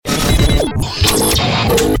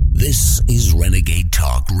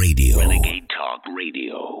Talk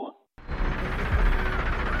Radio.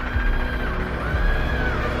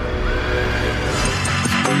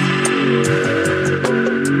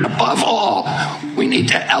 Above all, we need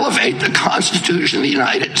to elevate the Constitution of the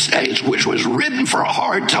United States, which was written for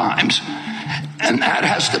hard times, and that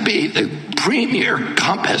has to be the premier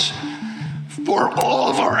compass for all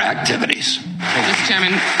of our activities. Mr.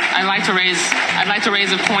 Chairman, I'd like to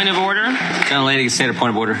raise a point of order. Gentlelady, state a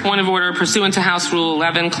point of order. Point of order pursuant to House Rule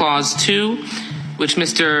 11, Clause 2, which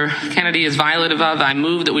Mr. Kennedy is violative of. I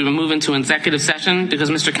move that we move into executive session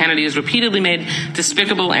because Mr. Kennedy has repeatedly made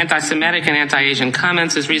despicable anti-Semitic and anti-Asian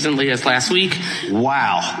comments as recently as last week.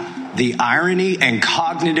 Wow. The irony and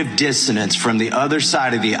cognitive dissonance from the other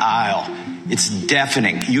side of the aisle. It's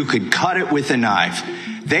deafening. You could cut it with a knife.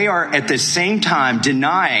 They are at the same time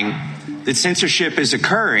denying that censorship is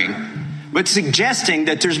occurring, but suggesting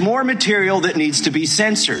that there's more material that needs to be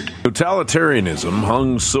censored. Totalitarianism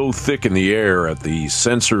hung so thick in the air at the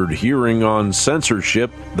censored hearing on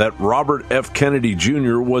censorship that Robert F. Kennedy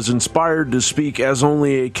Jr. was inspired to speak as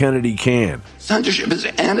only a Kennedy can. Censorship is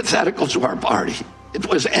antithetical to our party. It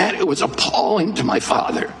was appalling to my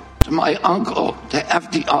father, to my uncle, to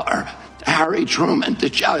FDR, to Harry Truman,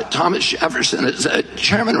 to Thomas Jefferson, as the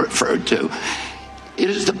chairman referred to. It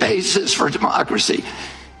is the basis for democracy.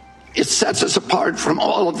 It sets us apart from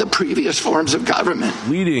all of the previous forms of government.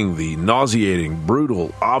 Leading the nauseating,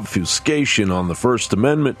 brutal obfuscation on the First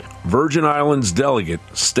Amendment, Virgin Islands delegate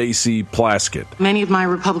Stacey Plaskett. Many of my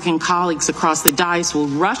Republican colleagues across the dais will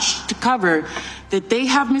rush to cover that they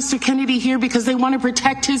have Mr. Kennedy here because they want to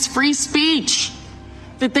protect his free speech,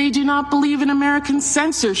 that they do not believe in American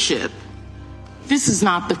censorship. This is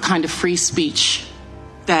not the kind of free speech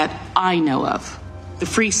that I know of. The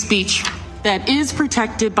free speech that is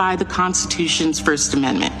protected by the Constitution's First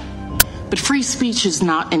Amendment. But free speech is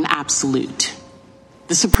not an absolute.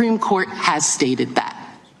 The Supreme Court has stated that.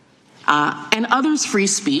 And others' free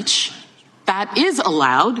speech that is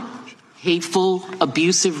allowed, hateful,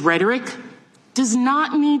 abusive rhetoric, does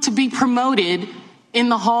not need to be promoted in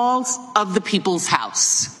the halls of the people's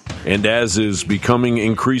house. And as is becoming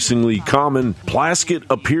increasingly common, Plaskett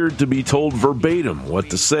appeared to be told verbatim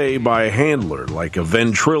what to say by a handler, like a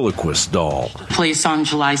ventriloquist doll. Placed on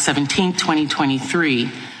July 17,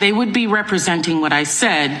 2023, they would be representing what I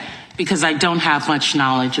said because I don't have much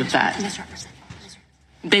knowledge of that.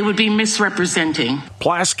 They would be misrepresenting.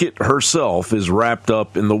 Plaskett herself is wrapped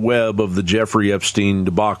up in the web of the Jeffrey Epstein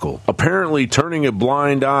debacle, apparently turning a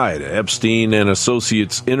blind eye to Epstein and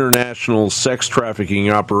Associates' international sex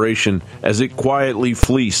trafficking operation as it quietly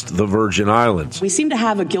fleeced the Virgin Islands. We seem to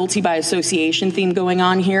have a guilty by association theme going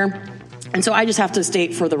on here. And so I just have to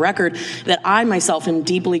state for the record that I myself am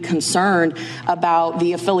deeply concerned about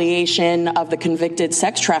the affiliation of the convicted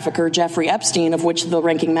sex trafficker, Jeffrey Epstein, of which the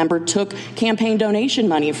ranking member took campaign donation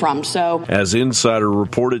money from. So, as Insider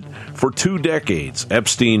reported, for 2 decades,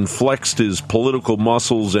 Epstein flexed his political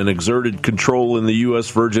muscles and exerted control in the U.S.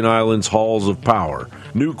 Virgin Islands halls of power.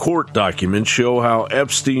 New court documents show how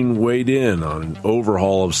Epstein weighed in on an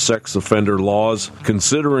overhaul of sex offender laws,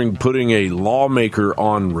 considering putting a lawmaker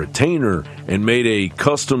on retainer, and made a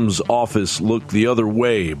customs office look the other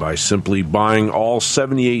way by simply buying all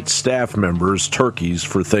 78 staff members turkeys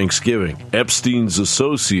for Thanksgiving. Epstein's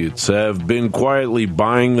associates have been quietly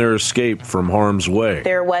buying their escape from harm's way.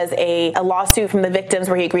 There was a lawsuit from the victims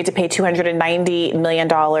where he agreed to pay $290 million.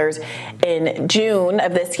 In June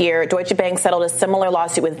of this year, Deutsche Bank settled a similar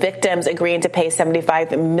lawsuit with victims agreeing to pay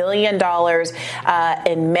 $75 million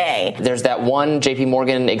in May. There's that one JP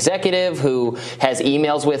Morgan executive who has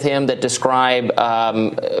emails with him that describe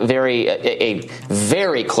a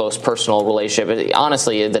very close personal relationship,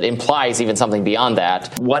 honestly, that implies even something beyond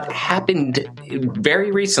that. What happened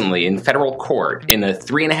very recently in federal court in a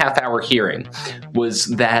 3.5-hour hearing was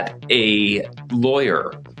that a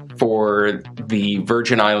lawyer for the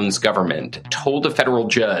Virgin Islands government told a federal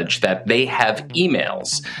judge that they have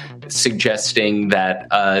emails suggesting that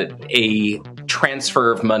a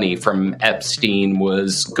transfer of money from Epstein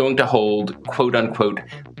was going to hold, quote unquote,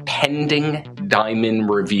 pending Dimon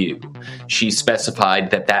review. She specified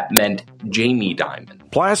that meant Jamie Dimon.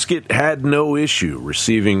 Plaskett had no issue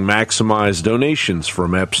receiving maximized donations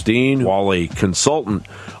from Epstein, while a consultant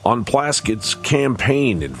on Plaskett's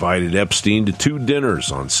campaign invited Epstein to 2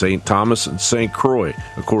 dinners on St. Thomas and St. Croix,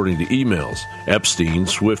 according to emails. Epstein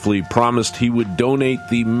swiftly promised he would donate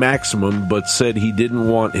the maximum, but said he didn't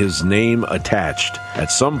want his name attached.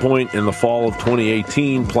 At some point in the fall of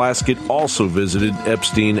 2018, Plaskett also visited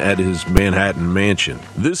Epstein at his Manhattan mansion.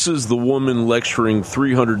 This is the woman lecturing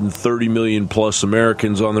 330 million plus Americans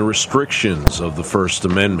on the restrictions of the First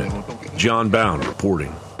Amendment. John Bound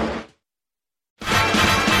reporting.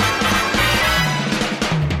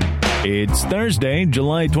 It's Thursday,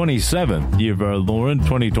 July 27th, year of our Lord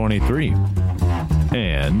 2023.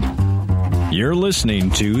 And you're listening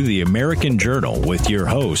to The American Journal with your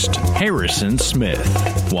host, Harrison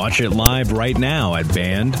Smith. Watch it live right now at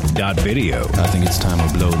band.video. I think it's time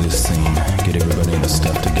to blow this scene. Get everybody in the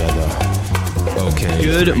stuff together. Okay.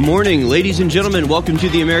 Good morning, ladies and gentlemen. Welcome to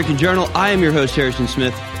The American Journal. I am your host, Harrison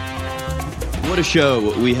Smith. What a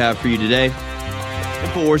show we have for you today.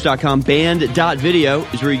 Infowars.com, band.video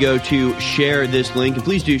is where you go to share this link. And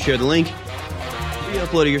please do share the link.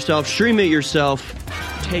 Re-upload it yourself, stream it yourself,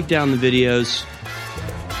 take down the videos,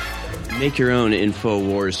 make your own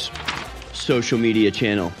Infowars social media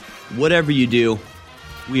channel. Whatever you do,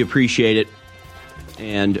 we appreciate it.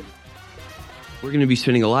 And we're going to be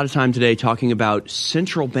spending a lot of time today talking about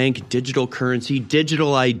central bank digital currency,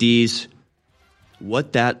 digital IDs,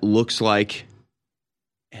 what that looks like,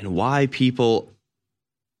 and why people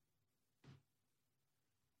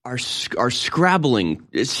are scrabbling,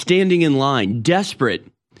 standing in line, desperate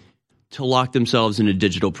to lock themselves in a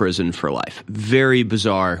digital prison for life. Very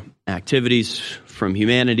bizarre activities from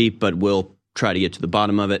humanity, but we'll try to get to the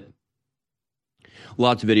bottom of it.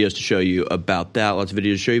 Lots of videos to show you about that. Lots of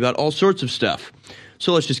videos to show you about all sorts of stuff.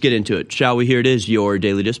 So let's just get into it, shall we? Here it is, your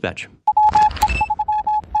Daily Dispatch.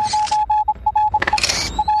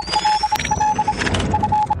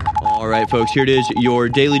 All right, folks, here it is, your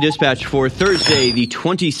Daily Dispatch for Thursday, the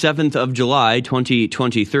 27th of July,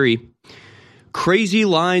 2023. Crazy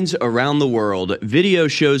lines around the world. Video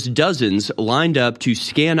shows dozens lined up to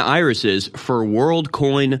scan irises for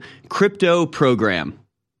WorldCoin crypto program.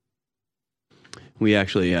 We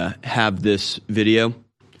actually have this video.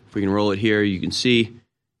 If we can roll it here, you can see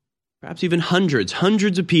perhaps even hundreds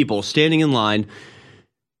of people standing in line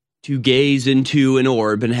to gaze into an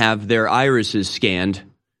orb and have their irises scanned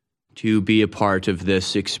to be a part of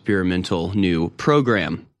this experimental new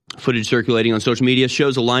program. Footage circulating on social media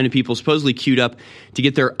shows a line of people supposedly queued up to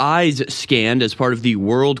get their eyes scanned as part of the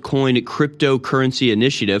WorldCoin cryptocurrency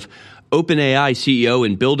initiative. OpenAI CEO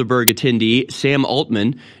and Bilderberg attendee Sam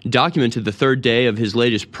Altman documented the third day of his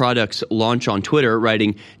latest product's launch on Twitter,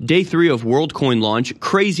 writing, "Day 3 of WorldCoin launch,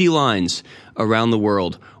 crazy lines around the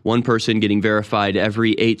world. One person getting verified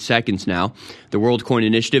every 8 seconds now. The WorldCoin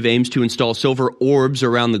initiative aims to install silver orbs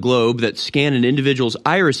around the globe that scan an individual's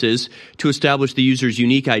irises to establish the user's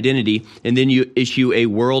unique identity, and then you issue a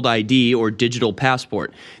world ID or digital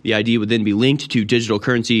passport. The ID would then be linked to digital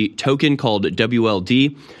currency token called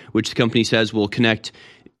WLD, which the company says will connect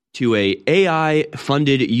to a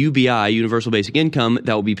AI-funded UBI, Universal Basic Income,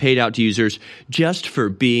 that will be paid out to users just for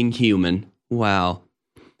being human." Wow.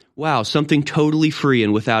 Wow, something totally free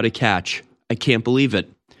and without a catch. I can't believe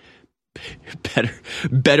it.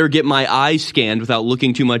 Better get my eyes scanned without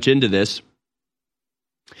looking too much into this.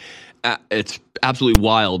 It's absolutely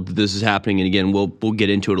wild that this is happening. And again, we'll get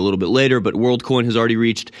into it a little bit later, but WorldCoin has already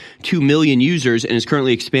reached 2 million users and is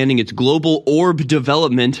currently expanding its global orb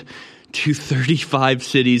development to 35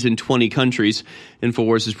 cities in 20 countries.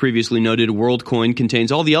 Infowars has previously noted WorldCoin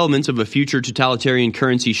contains all the elements of a future totalitarian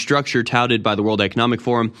currency structure touted by the World Economic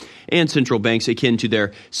Forum and central banks akin to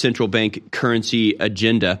their central bank currency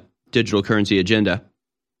agenda, digital currency agenda.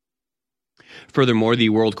 Furthermore, the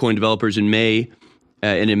WorldCoin developers in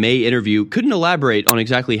a May interview couldn't elaborate on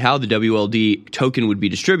exactly how the WLD token would be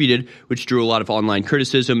distributed, which drew a lot of online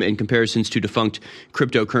criticism and comparisons to defunct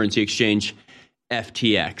cryptocurrency exchange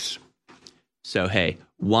FTX. So, hey,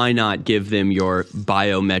 why not give them your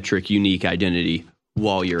biometric unique identity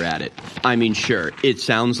while you're at it? I mean, sure, it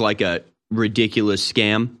sounds like a ridiculous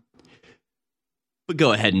scam, but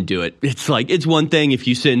go ahead and do it. It's one thing if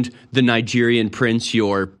you send the Nigerian prince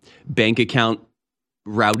your bank account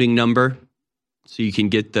routing number so you can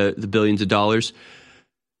get the billions of dollars.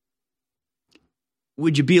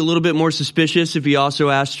 Would you be a little bit more suspicious if he also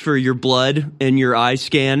asked for your blood and your eye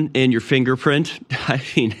scan and your fingerprint? I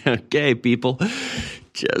mean, okay, people,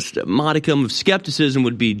 just a modicum of skepticism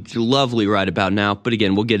would be lovely right about now. But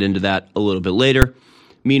again, we'll get into that a little bit later.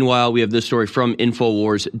 Meanwhile, we have this story from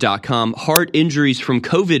Infowars.com. Heart injuries from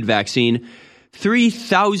COVID vaccine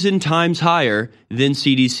 3,000 times higher than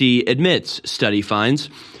CDC admits, study finds.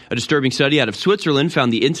 A disturbing study out of Switzerland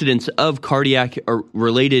found the incidence of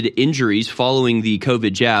cardiac-related injuries following the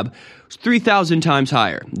COVID jab was 3,000 times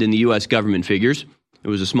higher than the U.S. government figures. It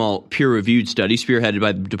was a small peer-reviewed study spearheaded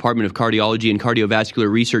by the Department of Cardiology and Cardiovascular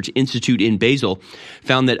Research Institute in Basel,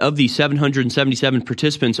 found that of the 777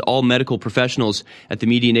 participants, all medical professionals at the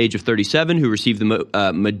median age of 37 who received the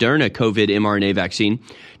Moderna COVID mRNA vaccine,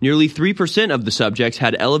 nearly 3% of the subjects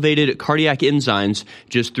had elevated cardiac enzymes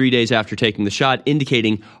just 3 days after taking the shot,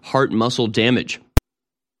 indicating heart muscle damage.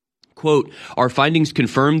 Quote, our findings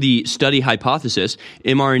confirm the study hypothesis,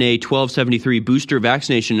 mRNA 1273 booster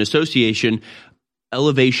vaccination association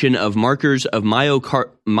elevation of markers of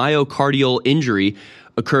myocardial injury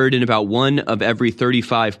occurred in about 1 of every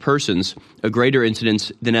 35 persons, a greater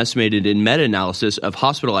incidence than estimated in meta-analysis of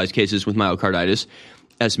hospitalized cases with myocarditis,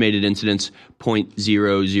 estimated incidence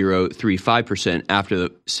 0.0035% after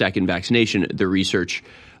the second vaccination, the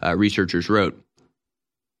researchers wrote.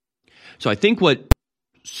 So I think what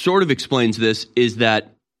sort of explains this is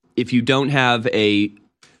that if you don't have a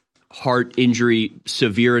heart injury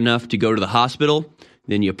severe enough to go to the hospital,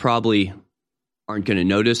 then you probably aren't going to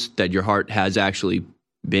notice that your heart has actually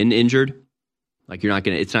been injured. Like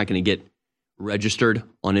it's not going to get registered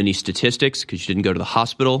on any statistics because you didn't go to the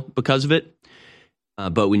hospital because of it.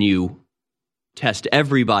 But when you test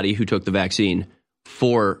everybody who took the vaccine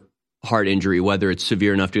for heart injury, whether it's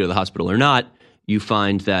severe enough to go to the hospital or not, you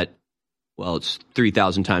find that, well, it's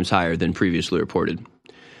 3,000 times higher than previously reported.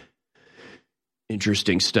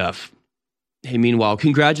 Interesting stuff. Hey, meanwhile,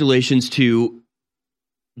 congratulations to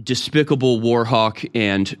despicable war hawk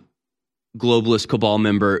and globalist cabal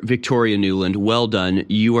member Victoria Nuland. Well done.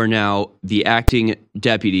 You are now the acting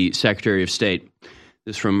Deputy Secretary of State.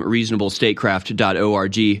 This from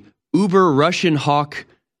reasonablestatecraft.org. Uber Russian hawk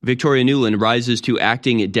Victoria Nuland rises to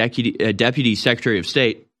acting Deputy Secretary of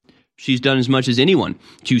State. She's done as much as anyone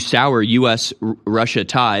to sour U.S.-Russia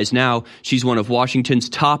ties. Now she's one of Washington's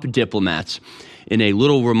top diplomats. In a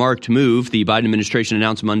little remarked move, the Biden administration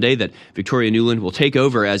announced Monday that Victoria Nuland will take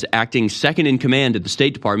over as acting second in command at the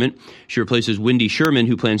State Department. She replaces Wendy Sherman,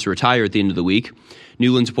 who plans to retire at the end of the week.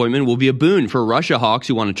 Nuland's appointment will be a boon for Russia hawks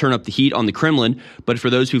who want to turn up the heat on the Kremlin, but for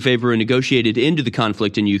those who favor a negotiated end to the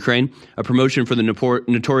conflict in Ukraine, a promotion for the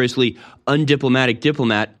notoriously undiplomatic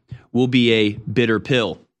diplomat will be a bitter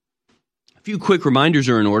pill. A few quick reminders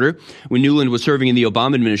are in order. When Nuland was serving in the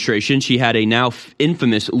Obama administration, she had a now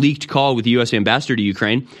infamous leaked call with the U.S. ambassador to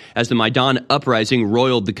Ukraine. As the Maidan uprising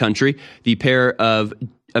roiled the country, the pair of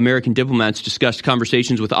American diplomats discussed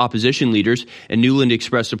conversations with opposition leaders, and Nuland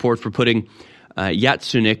expressed support for putting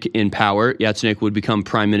Yatsenyuk in power. Yatsenyuk would become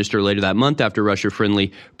prime minister later that month after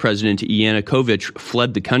Russia-friendly President Yanukovych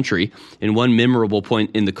fled the country. In one memorable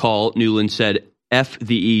point in the call, Nuland said, F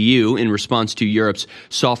the EU in response to Europe's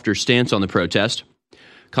softer stance on the protest.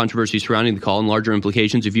 Controversy surrounding the call and larger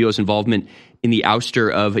implications of U.S. involvement in the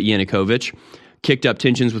ouster of Yanukovych kicked up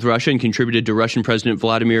tensions with Russia and contributed to Russian President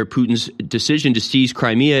Vladimir Putin's decision to seize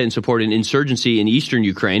Crimea and support an insurgency in eastern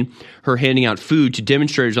Ukraine. Her handing out food to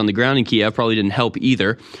demonstrators on the ground in Kiev probably didn't help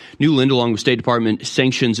either. Nuland, along with State Department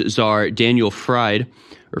sanctions czar Daniel Fried,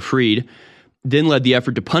 then led the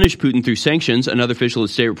effort to punish Putin through sanctions. Another official at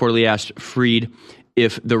the state reportedly asked Fried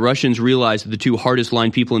if the Russians realize that the two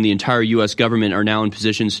hardest-line people in the entire U.S. government are now in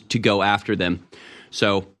positions to go after them.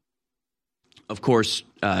 So, of course,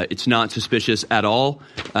 it's not suspicious at all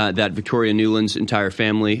that Victoria Nuland's entire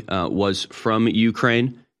family was from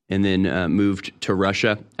Ukraine and then moved to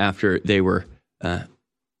Russia after they were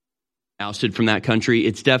ousted from that country.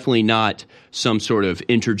 It's definitely not some sort of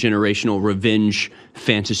intergenerational revenge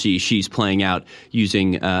fantasy she's playing out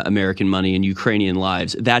using American money and Ukrainian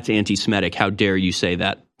lives. That's anti-Semitic. How dare you say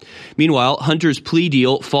that? Meanwhile, Hunter's plea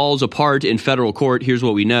deal falls apart in federal court. Here's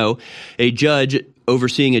what we know. A judge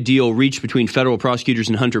overseeing a deal reached between federal prosecutors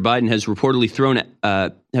and Hunter Biden has reportedly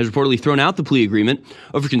thrown out the plea agreement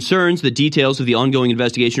over concerns that details of the ongoing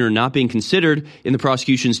investigation are not being considered in the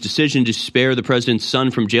prosecution's decision to spare the president's son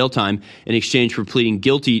from jail time in exchange for pleading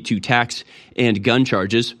guilty to tax and gun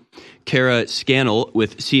charges. Kara Scannell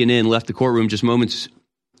with CNN left the courtroom just moments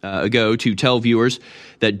ago to tell viewers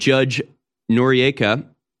that Judge Noriega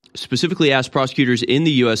specifically asked prosecutors in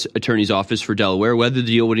the U.S. Attorney's Office for Delaware whether the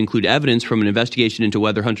deal would include evidence from an investigation into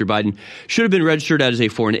whether Hunter Biden should have been registered as a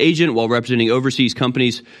foreign agent while representing overseas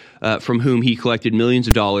companies from whom he collected millions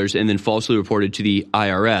of dollars and then falsely reported to the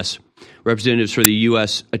IRS. Representatives for the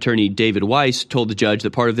U.S. Attorney David Weiss told the judge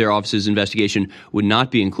that part of their office's investigation would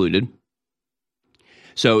not be included.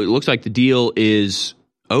 So it looks like the deal is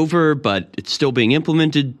over, but it's still being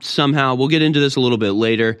implemented somehow. We'll get into this a little bit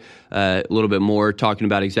later, a little bit more, talking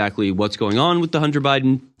about exactly what's going on with the Hunter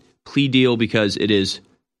Biden plea deal, because it is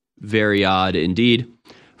very odd indeed.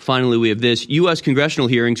 Finally, we have this. U.S. congressional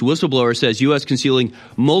hearings. Whistleblower says U.S. concealing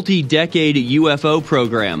multi-decade UFO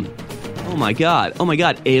program. Oh my God. Oh my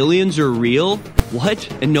God. Aliens are real? What?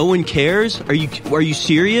 And no one cares? Are you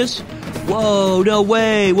serious? Whoa, no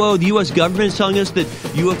way. Whoa, the U.S. government is telling us that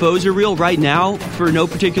UFOs are real right now for no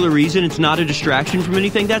particular reason. It's not a distraction from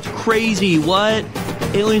anything. That's crazy. What?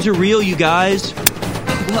 Aliens are real, you guys.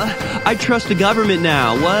 What? I trust the government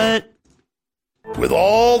now. What? With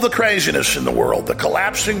all the craziness in the world, the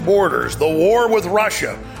collapsing borders, the war with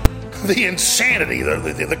Russia, the insanity,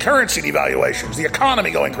 the currency devaluations, the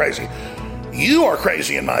economy going crazy, you are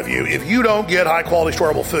crazy, in my view, if you don't get high-quality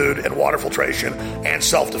storable food and water filtration and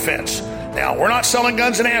self-defense. Now, we're not selling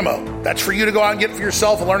guns and ammo. That's for you to go out and get for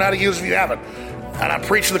yourself and learn how to use if you haven't. And I'm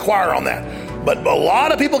preaching the choir on that. But a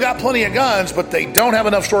lot of people got plenty of guns, but they don't have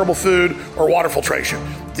enough storable food or water filtration.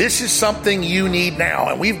 This is something you need now,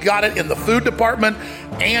 and we've got it in the food department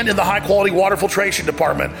and in the high-quality water filtration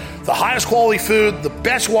department. The highest quality food, the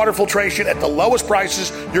best water filtration at the lowest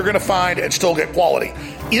prices you're going to find and still get quality.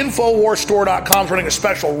 InfoWarsStore.com is running a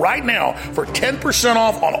special right now for 10%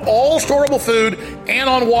 off on all storable food and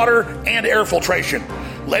on water and air filtration.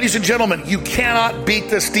 Ladies and gentlemen, you cannot beat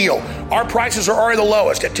this deal. Our prices are already the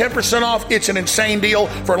lowest. At 10% off, it's an insane deal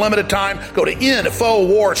for a limited time. Go to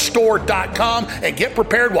InfoWarsStore.com and get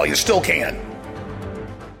prepared while you still can.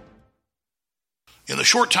 In the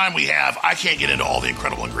short time we have, I can't get into all the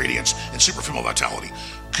incredible ingredients in Super Female Vitality.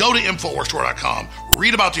 Go to InfoWarsStore.com,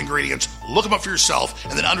 read about the ingredients, look them up for yourself,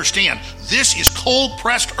 and then understand this is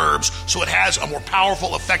cold-pressed herbs, so it has a more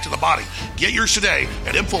powerful effect on the body. Get yours today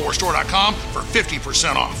at InfoWarsStore.com for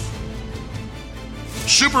 50% off.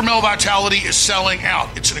 Super Male Vitality is selling out.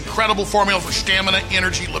 It's an incredible formula for stamina,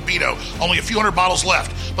 energy, libido. Only a few hundred bottles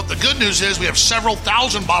left. But the good news is we have several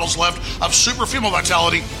thousand bottles left of Super Female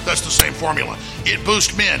Vitality. That's the same formula. It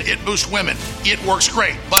boosts men. It boosts women. It works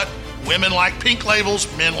great. But women like pink labels.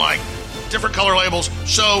 Men like different color labels.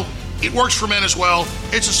 So it works for men as well.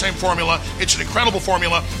 It's the same formula. It's an incredible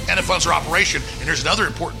formula, and it funds our operation. And here's another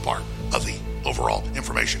important part of the overall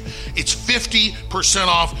information. It's 50%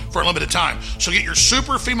 off for a limited time. So get your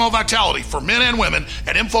Super Female Vitality for men and women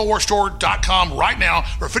at InfoWarsStore.com right now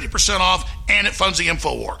for 50% off, and it funds the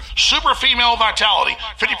InfoWar. Super Female Vitality,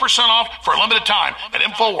 50% off for a limited time at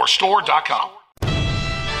InfoWarsStore.com.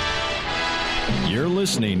 You're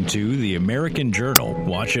listening to The American Journal.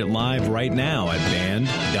 Watch it live right now at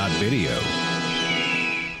band.video.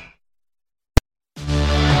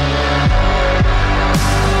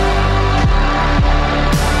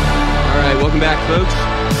 Welcome back, folks.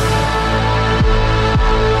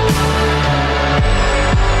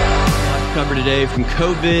 Cover today from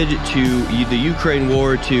COVID to the Ukraine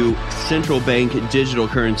war to central bank digital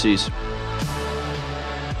currencies.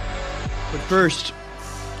 But first,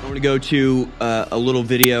 I want to go to a little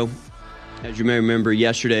video. As you may remember,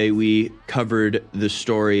 yesterday we covered the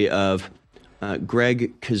story of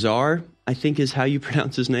Greg Kazar, I think is how you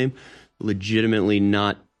pronounce his name. Legitimately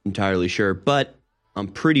not entirely sure, but I'm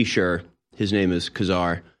pretty sure his name is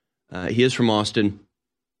Kazar. He is from Austin.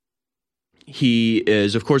 He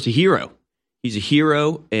is, of course, a hero. He's a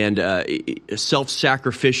hero and a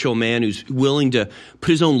self-sacrificial man who's willing to put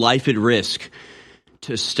his own life at risk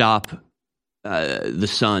to stop the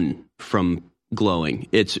sun from glowing.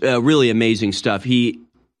 It's really amazing stuff. He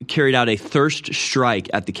carried out a thirst strike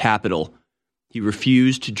at the Capitol. He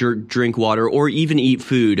refused to drink water or even eat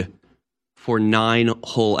food for 9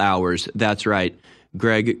 whole hours. That's right.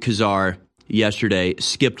 Greg Kazar yesterday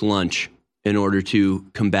skipped lunch in order to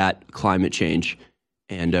combat climate change,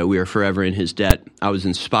 and we are forever in his debt. I was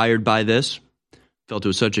inspired by this, felt it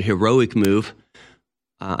was such a heroic move.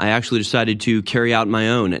 I actually decided to carry out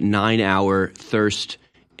my own 9-hour thirst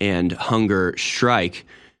and hunger strike.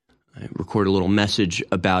 I recorded a little message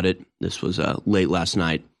about it. This was late last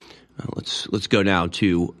night. Let's go now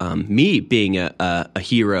to me being a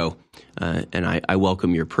hero, and I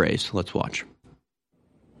welcome your praise. Let's watch.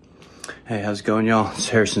 Hey, how's it going, y'all? It's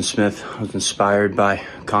Harrison Smith. I was inspired by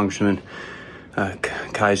Congressman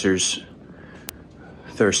Kaiser's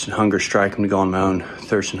thirst and hunger strike. I'm going to go on my own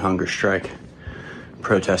thirst and hunger strike,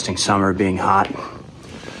 protesting summer being hot.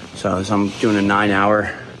 So I'm doing a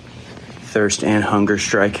 9-hour thirst and hunger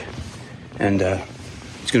strike, and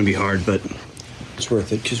it's going to be hard, but it's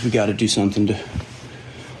worth it because we got to do something to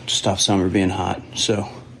stop summer being hot. So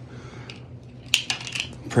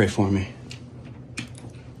pray for me.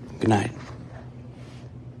 Good night.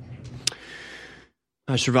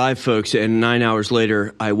 I survived, folks, and 9 hours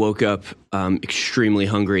later, I woke up extremely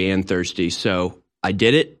hungry and thirsty. So I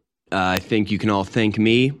did it. I think you can all thank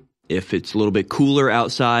me. If it's a little bit cooler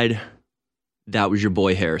outside, that was your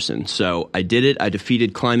boy Harrison. So I did it. I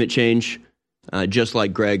defeated climate change, just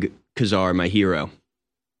like Greg Kazar, my hero.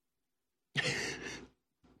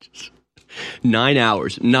 9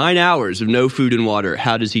 hours. 9 hours of no food and water.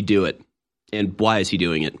 How does he do it? And why is he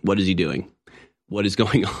doing it? What is he doing? What is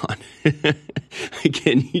going on?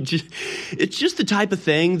 Again, it's just the type of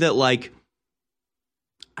thing that, like,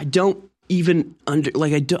 I can't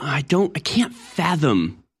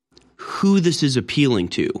fathom who this is appealing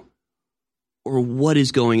to. or what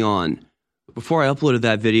is going on? Before I uploaded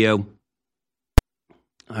that video,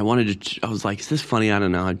 I was like, is this funny? I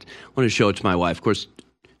don't know. I wanted to show it to my wife. Of course,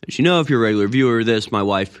 as you know, if you're a regular viewer of this, my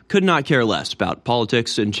wife could not care less about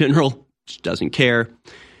politics in general. She doesn't care.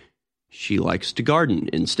 She likes to garden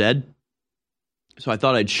instead. So I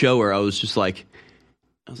thought I'd show her. I was like,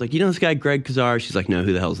 you know this guy, Greg Kazar? She's like, no,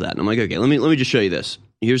 who the hell is that? And I'm like, okay, let me just show you this.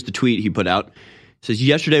 Here's the tweet he put out. It says,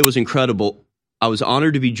 yesterday was incredible. I was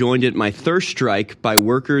honored to be joined at my thirst strike by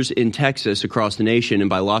workers in Texas across the nation and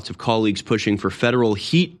by lots of colleagues pushing for federal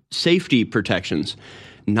heat safety protections.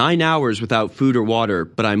 9 hours without food or water,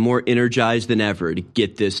 but I'm more energized than ever to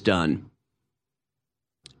get this done.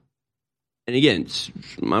 And again,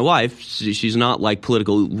 my wife, she's not like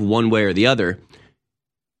political one way or the other.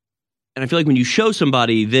 And I feel like when you show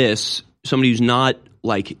somebody this, somebody who's not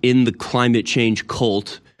like in the climate change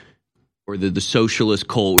cult or the socialist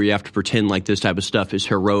cult where you have to pretend like this type of stuff is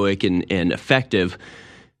heroic and effective,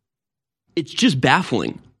 it's just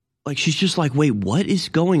baffling. Like, she's just like, wait, what is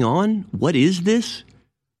going on? What is this?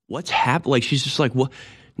 What's happening? Like, she's just like, what?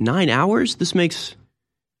 9 hours? This makes...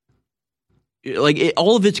 Like,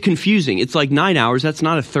 all of it's confusing. It's like 9 hours. That's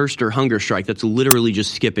not a thirst or hunger strike. That's literally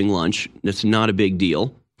just skipping lunch. That's not a big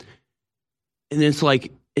deal. And then it's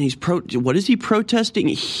like, and what is he protesting?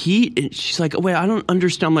 Heat? And she's like, oh, wait, I don't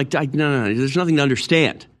understand. I'm like, no, there's nothing to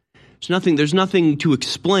understand. There's nothing to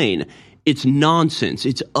explain. It's nonsense.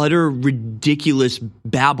 It's utter ridiculous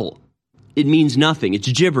babble. It means nothing. It's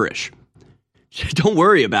gibberish. Don't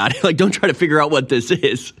worry about it. Like, don't try to figure out what this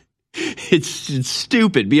is. It's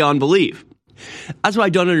stupid beyond belief. That's what I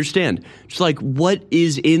don't understand. Just like, what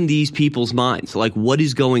is in these people's minds? Like, what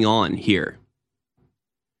is going on here?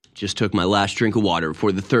 Just took my last drink of water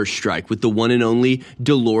before the thirst strike with the one and only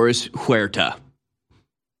Dolores Huerta.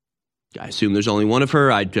 I assume there's only one of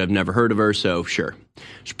her. I've never heard of her, so sure.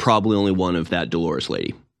 There's probably only one of that Dolores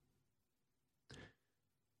lady.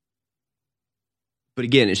 But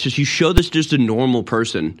again, it's just, you show this just a normal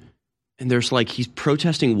person, and there's like, he's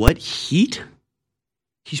protesting what? Heat?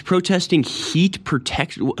 He's protesting heat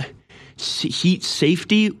protection, heat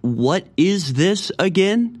safety. What is this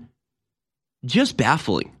again? Just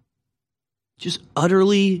baffling. Just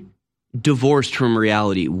utterly divorced from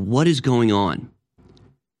reality. What is going on?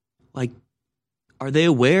 Like, are they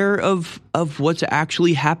aware of what's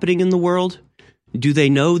actually happening in the world? Do they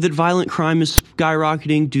know that violent crime is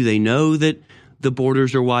skyrocketing? Do they know that the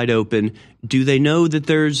borders are wide open? Do they know that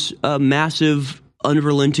there's a massive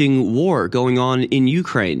unrelenting war going on in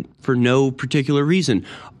Ukraine for no particular reason?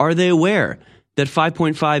 Are they aware that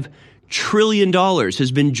 $5.5 trillion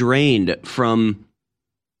has been drained from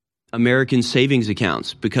American savings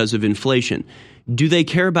accounts because of inflation? Do they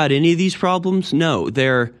care about any of these problems? No,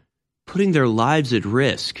 they're putting their lives at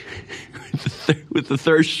risk with the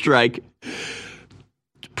thirst strike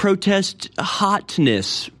to protest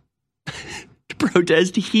hotness, to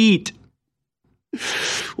protest heat.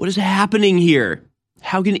 What is happening here?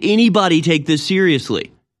 How can anybody take this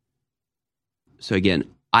seriously? So again,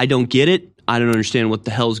 I don't get it. I don't understand what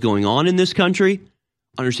the hell is going on in this country.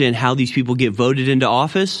 I understand how these people get voted into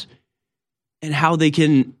office and how they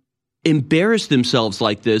can embarrass themselves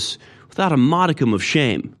like this without a modicum of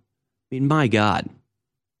shame. I mean, my God.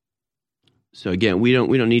 So again, we don't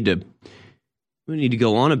need to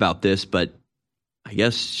go on about this, but I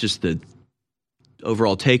guess just the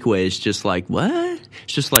overall takeaway is just like, what?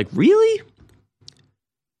 It's just like, really?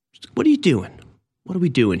 What are you doing? What are we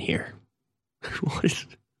doing here? Who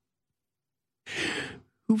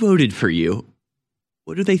voted for you?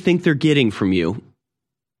 What do they think they're getting from you?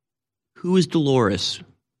 Who is Dolores?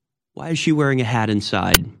 Why is she wearing a hat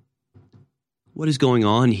inside? What is going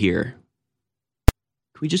on here?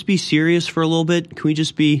 Can we just be serious for a little bit? Can we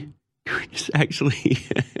just actually,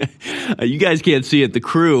 you guys can't see it. The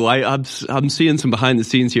crew, I'm seeing some behind the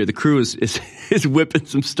scenes here. The crew is whipping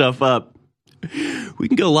some stuff up. We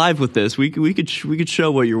can go live with this. We could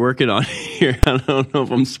show what you're working on here. I don't know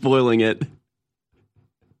if I'm spoiling it.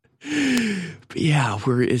 But yeah,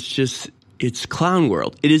 it's clown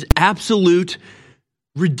world. It is absolute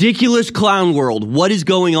ridiculous clown world. What is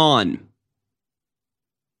going on?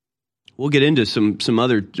 We'll get into some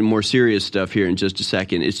other more serious stuff here in just a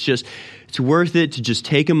second. It's worth it to just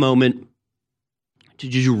take a moment to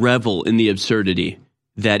just revel in the absurdity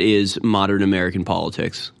that is modern American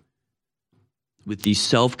politics. With the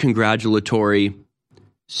self-congratulatory,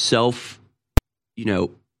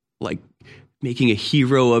 like making a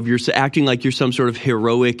hero of yourself, acting like you're some sort of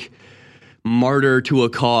heroic martyr to a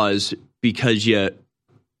cause because you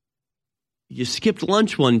skipped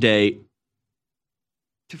lunch one day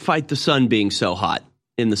to fight the sun being so hot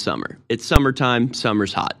in the summer. It's summertime,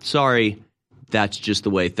 summer's hot. Sorry, that's just the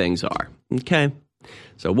way things are. Okay.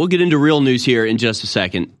 So we'll get into real news here in just a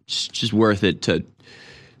second. It's just worth it to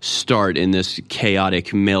start in this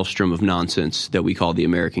chaotic maelstrom of nonsense that we call the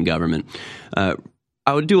American government. I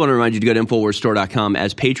do want to remind you to go to InfoWarsStore.com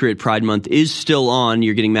as Patriot Pride Month is still on.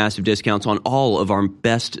 You're getting massive discounts on all of our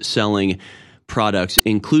best-selling products,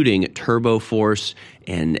 including Turbo Force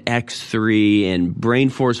and X3 and Brain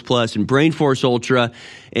Force Plus and Brain Force Ultra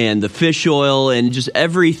and the fish oil and just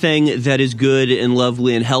everything that is good and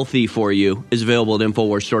lovely and healthy for you is available at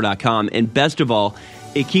InfoWarsStore.com. And best of all,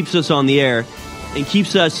 it keeps us on the air and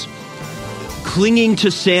keeps us clinging to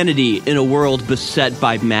sanity in a world beset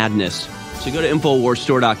by madness. So go to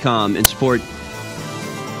InfoWarsStore.com and support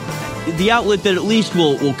the outlet that at least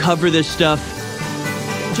will cover this stuff.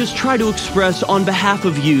 Just try to express on behalf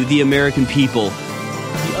of you, the American people,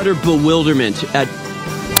 the utter bewilderment at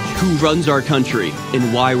who runs our country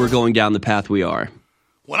and why we're going down the path we are.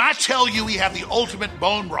 When I tell you we have the ultimate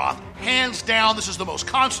bone broth, hands down, this is the most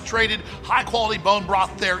concentrated, high-quality bone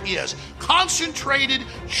broth there is. Concentrated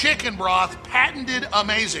chicken broth, patented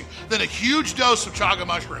amazing. Then a huge dose of chaga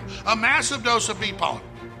mushroom, a massive dose of bee pollen,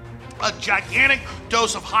 a gigantic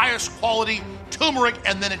dose of highest quality turmeric,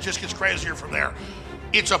 and then it just gets crazier from there.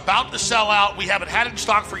 It's about to sell out. We haven't had it in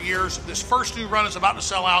stock for years. This first new run is about to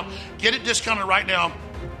sell out. Get it discounted right now.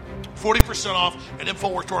 40% off at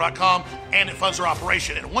InfoWarsStore.com, and it funds our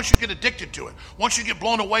operation. And once you get addicted to it, once you get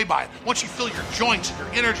blown away by it, once you feel your joints and your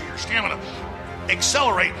energy, your stamina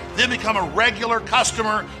accelerate, then become a regular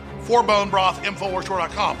customer for Bone Broth,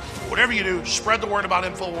 InfoWarsStore.com. Whatever you do, spread the word about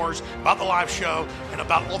InfoWars, about the live show, and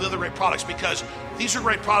about all the other great products, because these are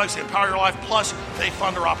great products. They empower your life, plus they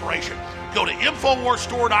fund our operation. Go to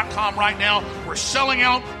InfoWarsStore.com right now. We're selling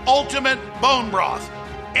out Ultimate Bone Broth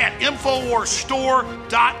at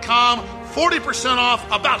InfoWarsStore.com. 40% off,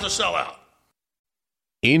 about to sell out.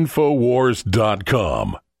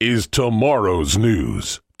 InfoWars.com is tomorrow's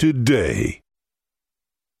news today.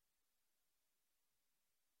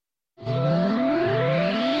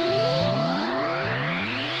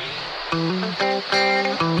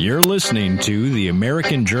 You're listening to The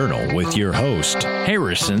American Journal with your host,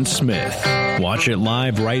 Harrison Smith. Watch it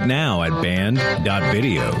live right now at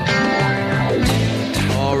band.video.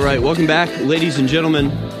 All right, welcome back, ladies and gentlemen.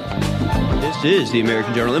 This is The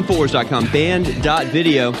American Journal, Infowars.com,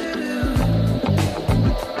 band.video. We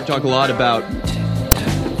talk a lot about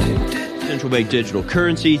central bank digital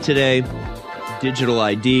currency today, digital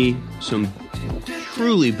ID, some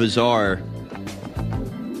truly bizarre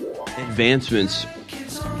advancements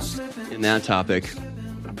in that topic.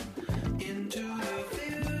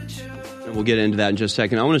 And we'll get into that in just a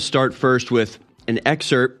second. I want to start first with an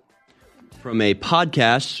excerpt from a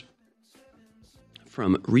podcast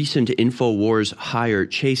from recent InfoWars hire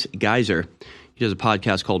Chase Geiser. He does a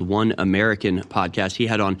podcast called One American Podcast. He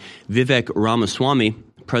had on Vivek Ramaswamy,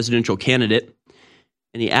 presidential candidate,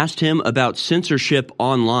 and he asked him about censorship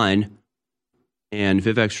online. And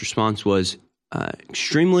Vivek's response was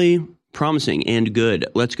extremely promising and good.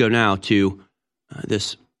 Let's go now to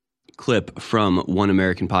this clip from One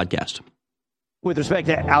American Podcast. With respect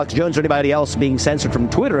to Alex Jones or anybody else being censored from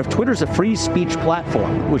Twitter, if Twitter's a free speech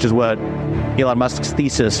platform, which is what Elon Musk's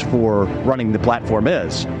thesis for running the platform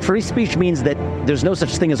is, free speech means that there's no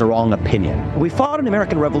such thing as a wrong opinion. We fought an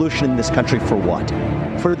American Revolution in this country for what?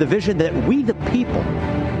 For the vision that we, the people,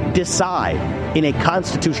 decide in a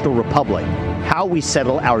constitutional republic how we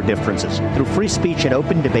settle our differences through free speech and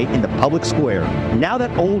open debate in the public square. Now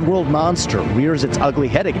that old world monster rears its ugly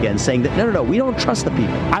head again, saying that no, we don't trust the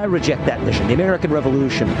people. I reject that vision. The American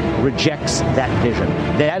Revolution rejects that vision.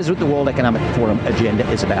 That is what the World Economic Forum agenda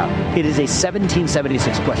is about. It is a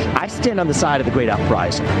 1776 question. I stand on the side of the Great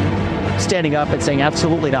Uprising, standing up and saying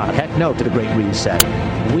absolutely not, heck no to the Great Reset.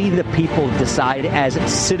 We, the people, decide as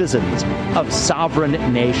citizens of sovereign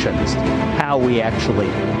nations how we actually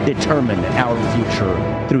determine our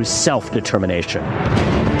future through self-determination.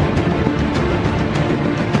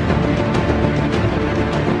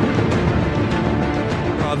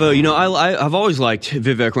 Bravo. You know, I've always liked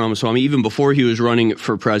Vivek Ramaswamy, even before he was running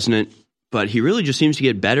for president, but he really just seems to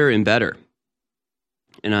get better and better.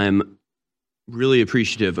 And I'm really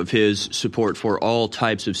appreciative of his support for all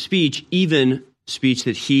types of speech, even speech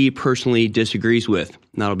that he personally disagrees with.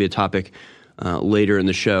 And that'll be a topic later in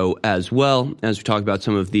the show, as well as we talk about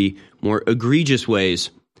some of the more egregious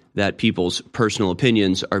ways that people's personal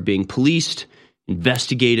opinions are being policed,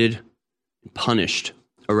 investigated, and punished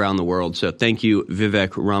around the world. So thank you,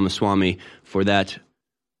 Vivek Ramaswamy, for that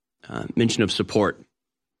mention of support.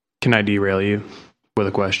 Can I derail you with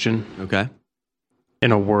a question? Okay.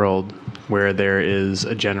 In a world where there is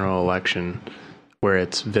a general election, where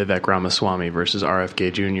it's Vivek Ramaswamy versus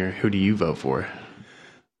RFK Jr., who do you vote for?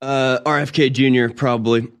 RFK Jr.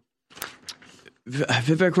 probably.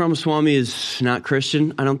 Vivek Ramaswamy is not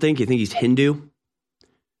Christian, I don't think. I think he's Hindu.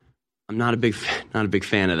 I'm not a big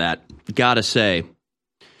fan of that. Gotta say.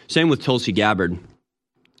 Same with Tulsi Gabbard.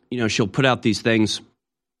 You know, she'll put out these things.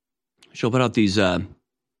 She'll put out these.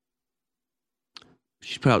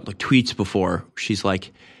 She's put out like tweets before. She's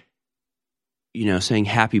like, you know, saying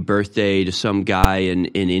happy birthday to some guy in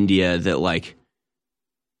India that like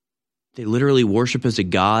they literally worship as a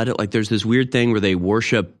god. Like there's this weird thing where they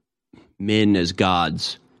worship men as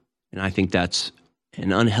gods, and I think that's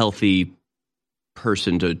an unhealthy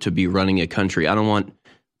person to be running a country. I don't want a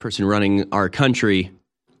person running our country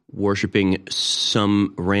worshiping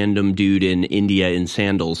some random dude in India in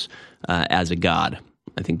sandals as a god.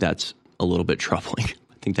 I think that's a little bit troubling.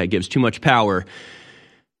 I think that gives too much power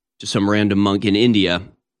to some random monk in India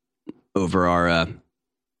over our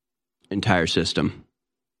entire system.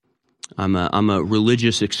 I'm a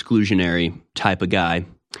religious exclusionary type of guy.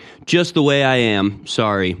 Just the way I am.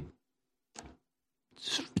 Sorry.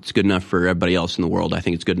 It's good enough for everybody else in the world. I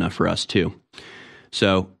think it's good enough for us too.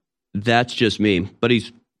 So that's just me. But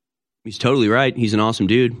he's totally right. He's an awesome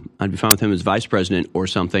dude. I'd be fine with him as vice president or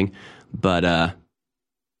something. But I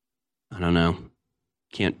don't know.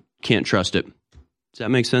 Can't trust it. Does that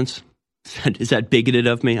make sense? Is that bigoted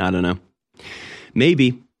of me? I don't know.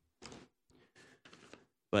 Maybe.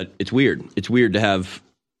 But it's weird. It's weird to have,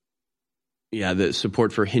 the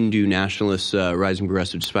support for Hindu nationalists, rising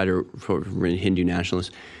progressive spider for Hindu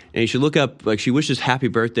nationalists. And you should look up, like, she wishes happy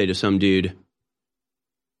birthday to some dude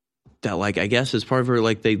that, like, I guess as part of her,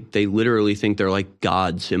 like, they literally think they're like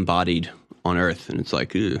gods embodied on earth. And it's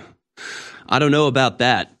like, ugh. I don't know about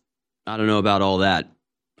that. I don't know about all that.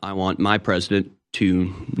 I want my president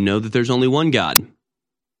to know that there's only one God,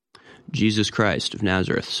 Jesus Christ of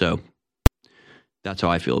Nazareth. So that's how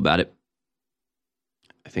I feel about it.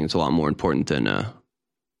 I think it's a lot more important than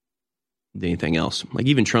anything else. Like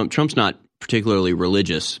even Trump's not particularly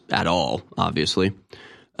religious at all, obviously.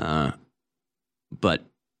 But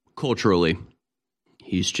culturally,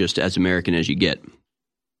 he's just as American as you get.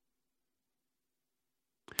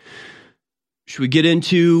 Should we get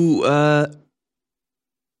into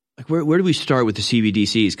where do we start with the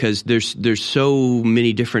CBDCs? Because there's so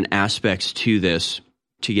many different aspects to this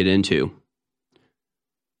to get into.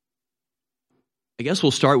 I guess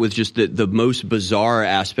we'll start with just the most bizarre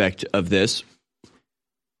aspect of this.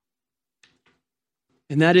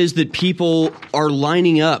 And that is that people are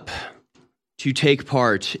lining up to take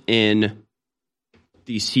part in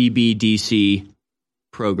the CBDC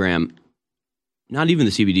program. Not even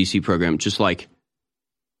the CBDC program, just like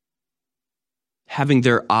having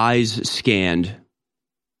their eyes scanned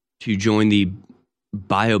to join the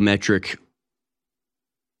biometric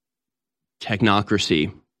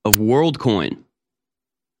technocracy of WorldCoin.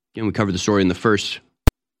 Again, we covered the story in the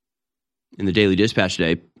Daily Dispatch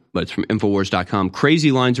today, but it's from Infowars.com.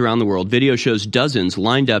 Crazy lines around the world. Video shows dozens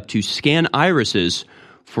lined up to scan irises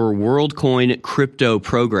for WorldCoin crypto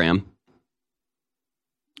program.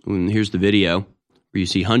 And here's the video where you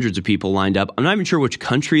see hundreds of people lined up. I'm not even sure which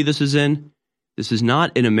country this is in. This is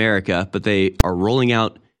not in America, but they are rolling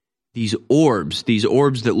out these orbs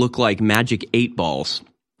that look like magic 8 balls,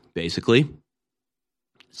 basically.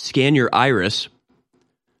 Scan your iris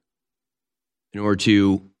in order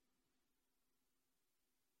to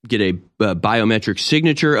get a biometric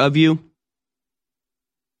signature of you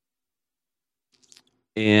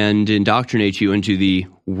and indoctrinate you into the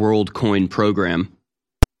WorldCoin program.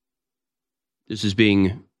 This is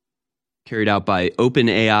being carried out by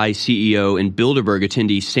OpenAI CEO and Bilderberg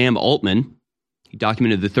attendee Sam Altman. He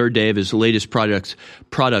documented the third day of his latest products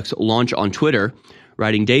launch on Twitter,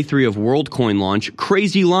 writing day 3 of WorldCoin launch,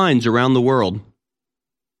 crazy lines around the world.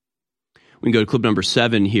 We can go to clip number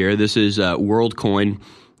 7 here. This is WorldCoin,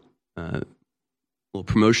 little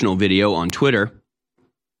promotional video on Twitter.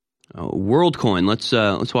 WorldCoin.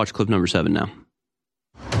 Let's watch clip number 7 now.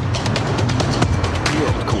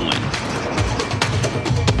 WorldCoin.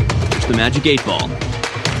 It's the magic 8 ball.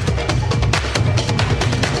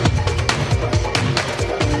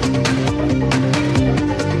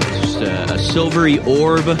 It's just a silvery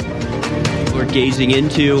orb we're gazing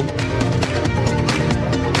into.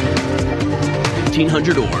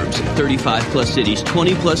 1,500 orbs, 35 plus cities,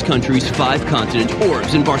 20 plus countries, 5 continents,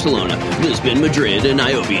 orbs in Barcelona, Lisbon, Madrid, and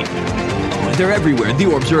Nairobi. They're everywhere.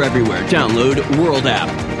 The orbs are everywhere. Download World app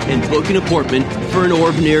and book an appointment for an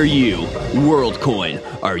orb near you.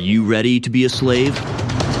 WorldCoin. Are you ready to be a slave?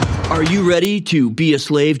 Are you ready to be a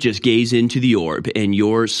slave? Just gaze into the orb and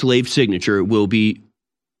your slave signature will be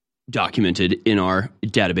documented in our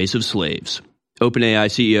database of slaves. OpenAI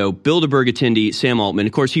CEO Bilderberg attendee Sam Altman,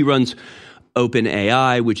 of course, he runs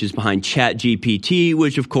OpenAI, which is behind ChatGPT,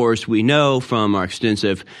 which, of course, we know from our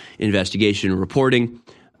extensive investigation and reporting,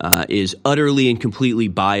 is utterly and completely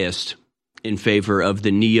biased in favor of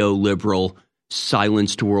the neoliberal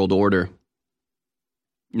silenced world order.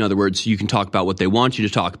 In other words, you can talk about what they want you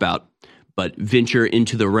to talk about, but venture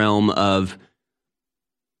into the realm of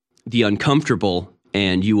the uncomfortable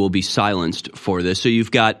and you will be silenced for this. So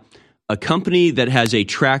you've got a company that has a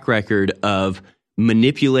track record of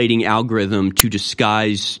manipulating algorithm to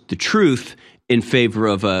disguise the truth in favor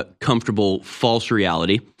of a comfortable false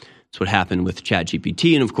reality. That's what happened with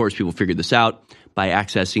ChatGPT. And of course, people figured this out by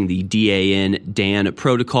accessing the DAN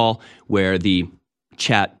protocol, where the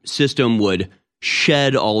chat system would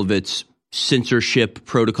shed all of its censorship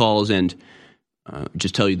protocols and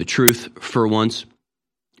just tell you the truth for once,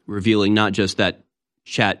 revealing not just that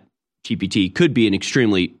ChatGPT could be an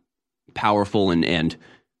extremely powerful and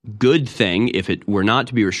good thing if it were not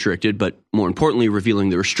to be restricted, but more importantly, revealing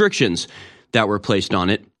the restrictions that were placed on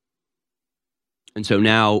it. And so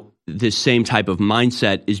now this same type of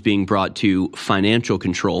mindset is being brought to financial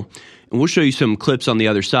control. And we'll show you some clips on the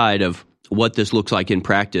other side of what this looks like in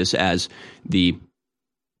practice, as the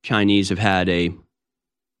Chinese have had a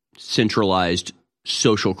centralized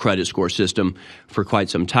social credit score system for quite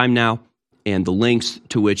some time now. And the lengths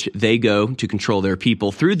to which they go to control their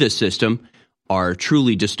people through this system are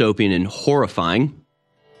truly dystopian and horrifying.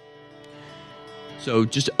 So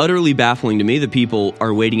just utterly baffling to me that people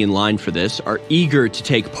are waiting in line for this, are eager to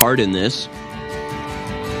take part in this,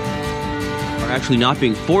 are actually not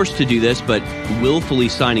being forced to do this, but willfully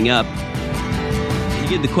signing up. And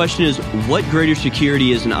again, the question is, what greater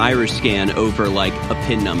security is an iris scan over like a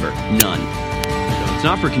PIN number? None. So it's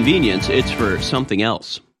not for convenience, it's for something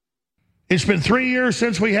else. It's been 3 years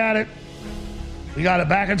since we had it. We got it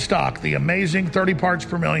back in stock. The amazing 30 parts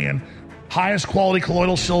per million, highest quality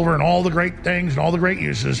colloidal silver and all the great things and all the great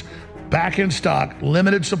uses. Back in stock,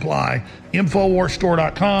 limited supply.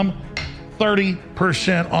 InfoWarsStore.com,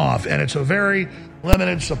 30% off. And it's a very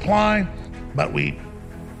limited supply, but we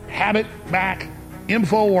have it back.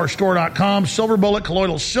 InfoWarsStore.com, Silver Bullet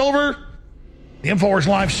Colloidal Silver. The InfoWars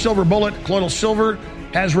Live Silver Bullet Colloidal Silver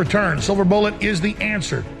has returned. Silver Bullet is the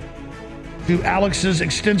answer to Alex's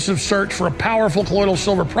extensive search for a powerful colloidal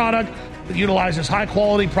silver product that utilizes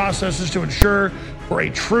high-quality processes to ensure for a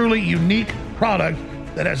truly unique product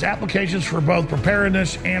that has applications for both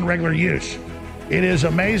preparedness and regular use. It is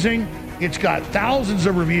amazing. It's got thousands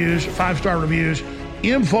of reviews, 5-star reviews.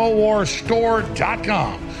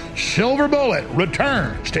 InfoWarsStore.com. Silver Bullet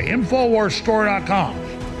returns to InfoWarsStore.com.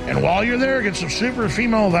 And while you're there, get some super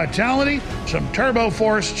female vitality, some Turbo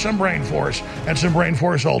Force, some Brain Force, and some Brain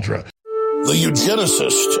Force Ultra. The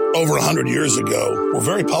eugenicists over 100 years ago were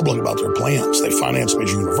very public about their plans. They financed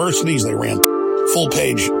major universities. They ran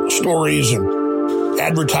full-page stories and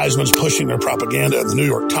advertisements pushing their propaganda in the New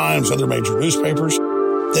York Times, other major newspapers,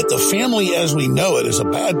 that the family as we know it is a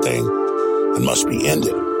bad thing and must be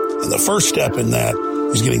ended. And the first step in that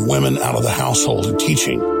is getting women out of the household and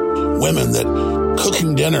teaching women that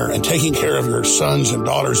cooking dinner and taking care of your sons and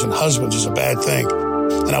daughters and husbands is a bad thing.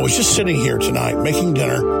 And I was just sitting here tonight making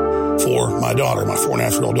dinner for my daughter, my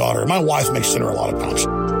 4.5-year-old daughter. My wife makes dinner a lot of times,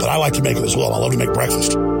 but I like to make it as well. I love to make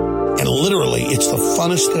breakfast. And literally, it's the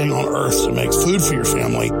funnest thing on earth to make food for your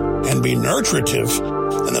family and be nurturative,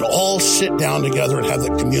 and then all sit down together and have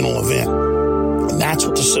that communal event. And that's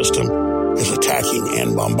what the system is attacking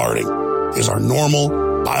and bombarding, is our normal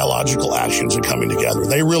biological actions and coming together.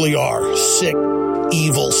 They really are sick,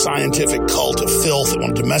 evil, scientific cult of filth that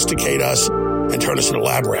want to domesticate us and turn us into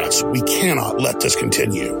lab rats. We cannot let this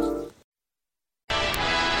continue.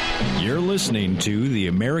 You're listening to The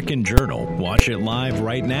American Journal. Watch it live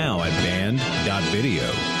right now at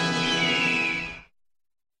band.video.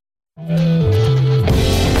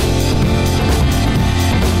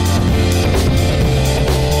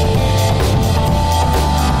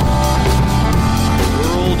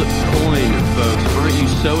 WorldCoin, folks. Aren't you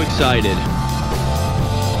so excited?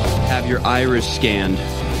 Have your iris scanned.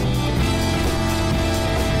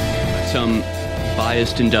 Some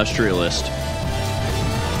biased industrialist.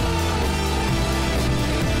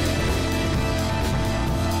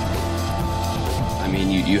 I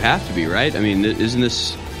mean, you have to be, right? I mean, isn't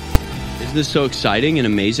this so exciting and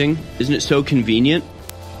amazing? Isn't it so convenient?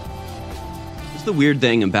 What's the weird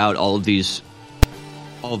thing about all of these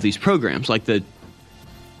programs, like the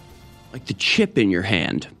chip in your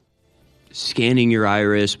hand, scanning your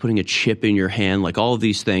iris, putting a chip in your hand, like all of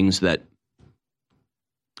these things that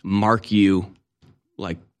mark you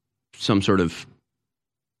like some sort of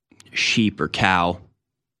sheep or cow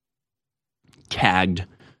tagged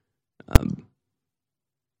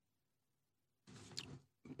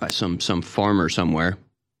by some farmer somewhere.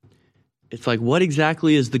 It's like, what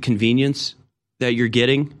exactly is the convenience that you're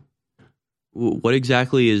getting? What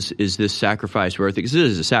exactly is this sacrifice worth? Because it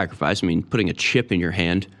is a sacrifice. I mean, putting a chip in your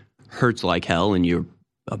hand hurts like hell, and your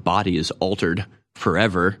body is altered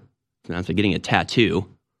forever. It's not like getting a tattoo.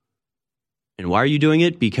 And why are you doing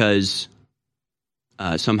it? Because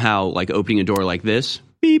somehow, like, opening a door like this,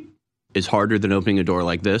 beep, is harder than opening a door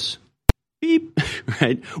like this. Beep,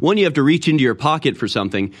 right? One, you have to reach into your pocket for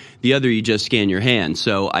something. The other, you just scan your hand.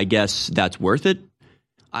 So I guess that's worth it.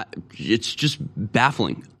 It's just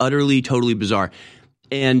baffling, utterly, totally bizarre.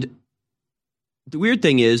 And the weird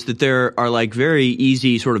thing is that there are like very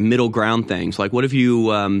easy sort of middle ground things. Like, what if you,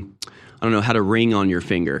 I don't know, had a ring on your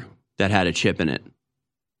finger that had a chip in it?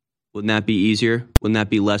 Wouldn't that be easier? Wouldn't that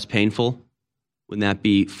be less painful? Wouldn't that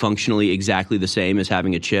be functionally exactly the same as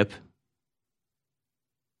having a chip?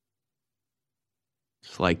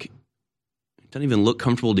 It's like, it doesn't even look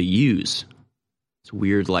comfortable to use. It's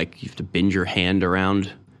weird, like you have to bend your hand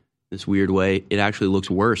around this weird way. It actually looks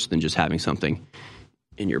worse than just having something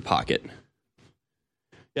in your pocket.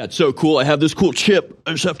 Yeah, it's so cool. I have this cool chip.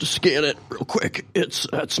 I just have to scan it real quick.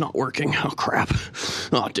 That's not working. Oh, crap.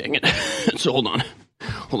 Oh, dang it. So hold on.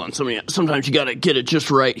 Sometimes you got to get it just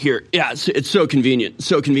right here. Yeah, it's so convenient.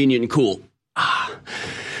 So convenient and cool.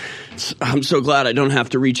 I'm so glad I don't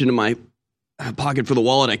have to reach into my pocket for the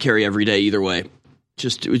wallet I carry every day either way.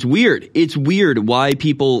 Just, it's weird. It's weird why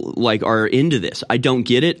people like are into this. I don't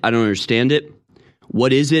get it. I don't understand it.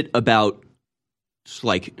 What is it about? Just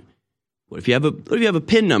like, what if you have a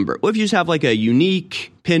PIN number? What if you just have like a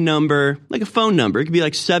unique PIN number, like a phone number? It could be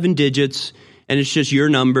like 7 digits, and it's just your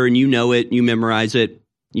number, and you know it, you memorize it,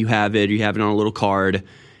 you have it on a little card,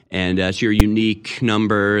 and it's your unique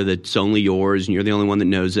number that's only yours, and you're the only one that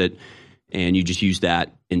knows it, and you just use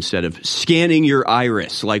that instead of scanning your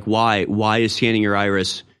iris. Like, why? Why is scanning your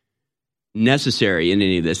iris necessary in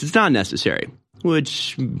any of this? It's not necessary,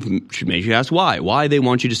 which should make you ask why. Why they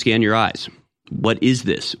want you to scan your eyes. What is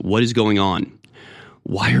this? What is going on?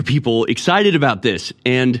 Why are people excited about this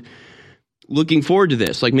and looking forward to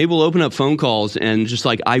this? Like, maybe we'll open up phone calls and just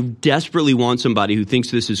like, I desperately want somebody who thinks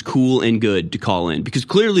this is cool and good to call in, because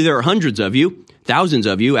clearly there are hundreds of you, thousands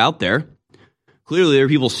of you out there. Clearly there are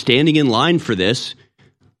people standing in line for this,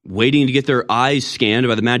 waiting to get their eyes scanned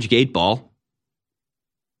by the Magic 8 Ball.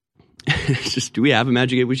 It's just, do we have a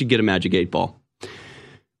Magic 8? We should get a Magic 8 Ball. We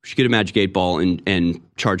should get a Magic 8 Ball and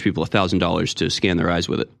charge people $1,000 to scan their eyes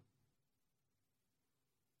with it.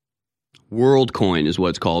 WorldCoin is what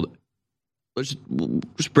it's called. Let's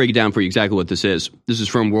just break it down for you exactly what this is. This is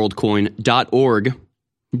from worldcoin.org.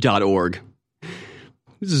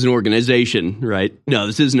 This is an organization, right? No,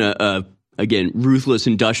 this isn't a again, ruthless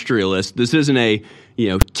industrialist. This isn't a,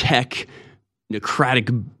 tech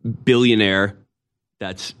necratic billionaire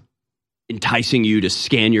that's enticing you to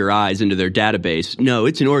scan your eyes into their database. No,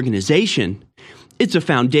 it's an organization. It's a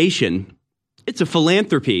foundation. It's a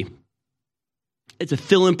philanthropy. It's a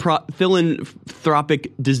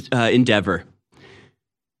philanthropic endeavor.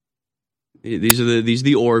 These are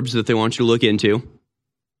the orbs that they want you to look into.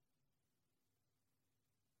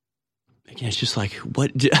 Again, it's just like,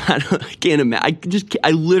 what? I can't imagine.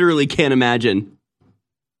 I literally can't imagine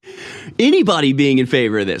anybody being in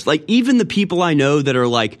favor of this. Like, even the people I know that are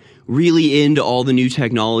like really into all the new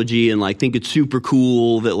technology and like think it's super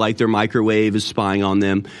cool that like their microwave is spying on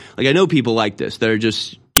them. Like, I know people like this that are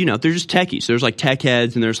just, they're just techies. There's like tech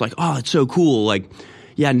heads, and there's like, oh, it's so cool. Like,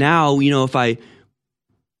 yeah, now,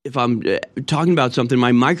 if I'm talking about something,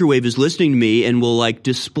 my microwave is listening to me and will like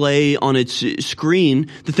display on its screen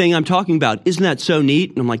the thing I'm talking about. Isn't that so neat?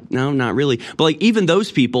 And I'm like, no, not really. But like, even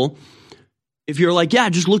those people, if you're like, yeah,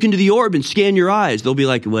 just look into the orb and scan your eyes, they'll be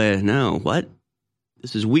like, well, no, what?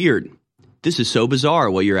 This is weird. This is so bizarre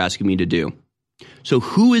what you're asking me to do. So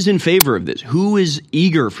who is in favor of this? Who is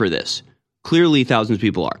eager for this? Clearly, thousands of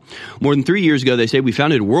people are. More than 3 years ago, they say, we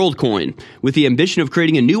founded WorldCoin with the ambition of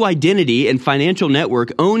creating a new identity and financial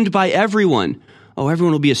network owned by everyone. Oh,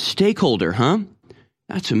 everyone will be a stakeholder, huh?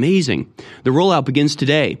 That's amazing. The rollout begins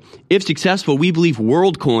today. If successful, we believe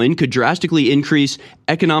WorldCoin could drastically increase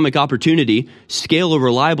economic opportunity, scale a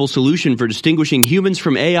reliable solution for distinguishing humans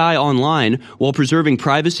from AI online while preserving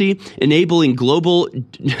privacy, enabling global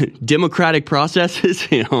democratic processes,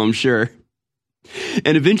 I'm sure,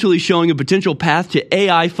 and eventually showing a potential path to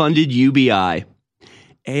AI-funded UBI.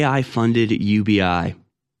 AI-funded UBI.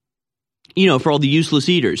 For all the useless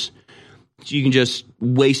eaters. So you can just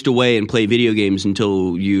waste away and play video games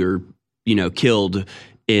until you're, killed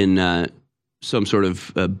in some sort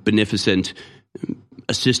of beneficent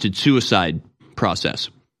assisted suicide process.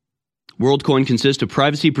 WorldCoin consists of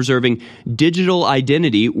privacy-preserving digital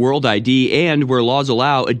identity, World ID, and, where laws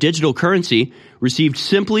allow, a digital currency received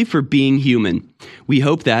simply for being human. We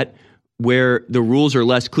hope that where the rules are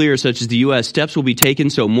less clear, such as the U.S., steps will be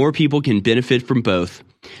taken so more people can benefit from both.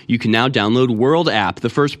 You can now download World App, the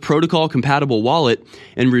first protocol-compatible wallet,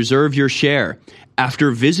 and reserve your share.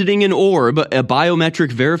 After visiting an orb, a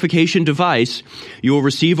biometric verification device, you will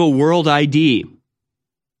receive a World ID.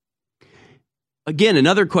 Again,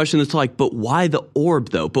 another question that's like, but why the orb,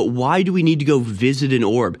 though? But why do we need to go visit an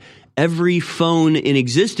orb? Every phone in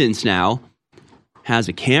existence now has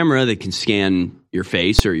a camera that can scan your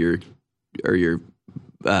face or your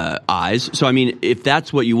eyes. So, I mean, if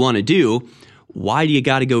that's what you want to do, why do you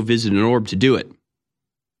got to go visit an orb to do it?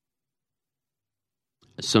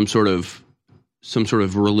 Some sort of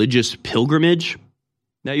religious pilgrimage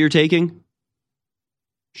that you're taking?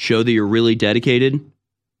 Show that you're really dedicated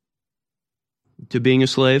to being a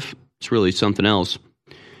slave? It's really something else.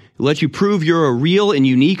 It lets you prove you're a real and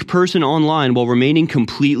unique person online while remaining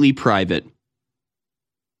completely private.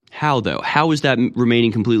 How, though? How is that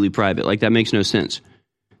remaining completely private? Like, that makes no sense.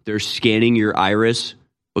 They're scanning your iris,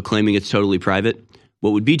 but claiming it's totally private.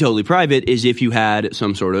 What would be totally private is if you had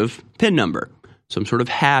some sort of PIN number, some sort of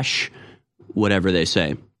hash, whatever they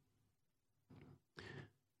say.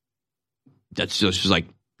 That's just like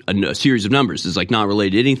a series of numbers. It's like not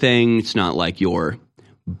related to anything. It's not like your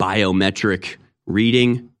biometric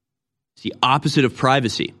reading. It's the opposite of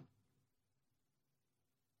privacy.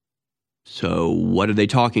 So what are they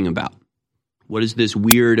talking about? What is this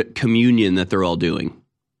weird communion that they're all doing?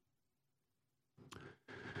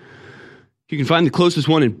 You can find the closest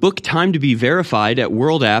one and book time to be verified at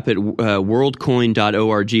World App at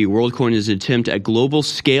worldcoin.org. WorldCoin is an attempt at global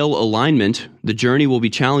scale alignment. The journey will be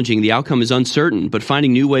challenging. The outcome is uncertain, but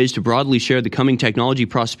finding new ways to broadly share the coming technology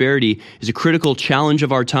prosperity is a critical challenge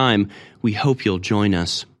of our time. We hope you'll join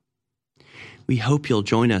us. We hope you'll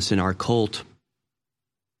join us in our cult.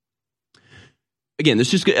 Again, it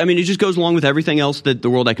just goes along with everything else that the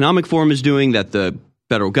World Economic Forum is doing, that the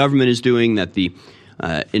federal government is doing, that the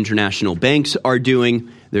international banks are doing.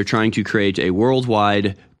 They're trying to create a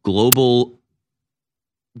worldwide global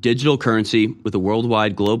digital currency with a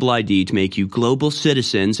worldwide global ID to make you global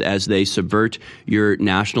citizens as they subvert your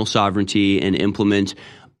national sovereignty and implement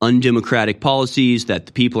undemocratic policies that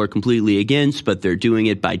the people are completely against, but they're doing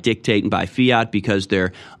it by dictate and by fiat because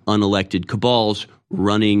they're unelected cabals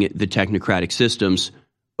running the technocratic systems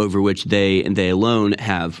over which they and they alone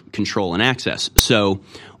have control and access. So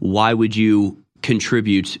why would you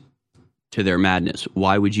contribute to their madness?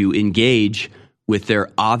 Why would you engage with their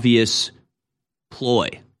obvious ploy,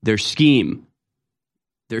 their scheme,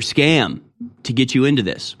 their scam to get you into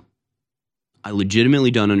this? I legitimately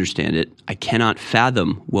don't understand it. I cannot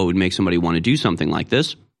fathom what would make somebody want to do something like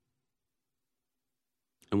this.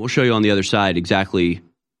 And we'll show you on the other side exactly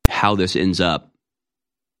how this ends up.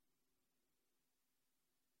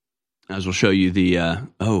 As we'll show you the,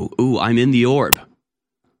 I'm in the orb.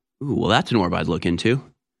 Ooh, well, that's an orb I'd look into.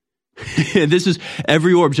 This is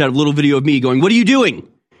every orb should have a little video of me going, "What are you doing?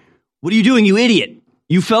 What are you doing, you idiot?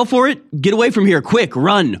 You fell for it? Get away from here, quick,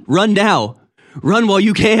 run now. Run while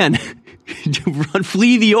you can. Run,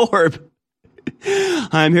 flee the orb.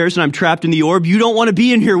 I'm Harrison, I'm trapped in the orb. You don't want to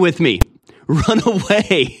be in here with me. Run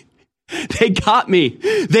away. They got me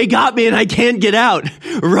and I can't get out.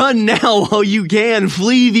 Run now while you can.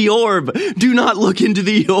 Flee the orb. Do not look into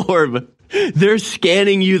the orb. They're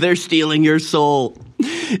scanning you. They're stealing your soul."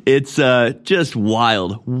 It's just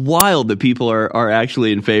wild that people are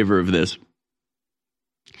actually in favor of this.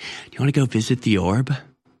 Do you want to go visit the orb?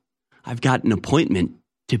 I've got an appointment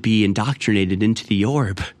to be indoctrinated into the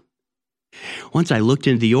orb. Once I looked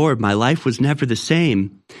into the orb, my life was never the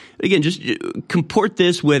same. Again, just comport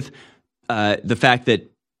this with the fact that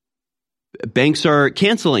banks are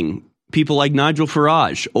canceling people like Nigel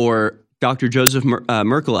Farage or Dr. Joseph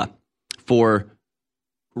Mercola for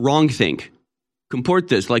wrongthink. Comport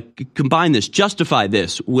this, combine this, justify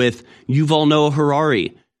this with Yuval Noah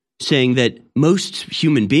Harari saying that most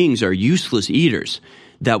human beings are useless eaters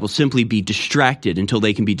that will simply be distracted until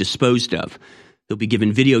they can be disposed of. They'll be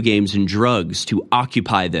given video games and drugs to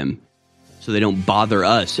occupy them so they don't bother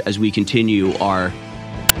us as we continue our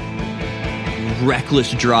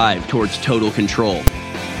reckless drive towards total control.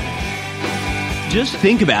 Just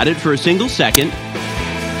think about it for a single second.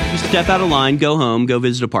 Just step out of line, go home, go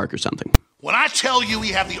visit a park or something. When I tell you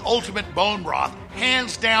we have the ultimate bone broth,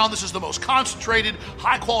 hands down, this is the most concentrated,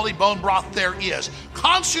 high-quality bone broth there is.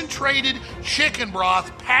 Concentrated chicken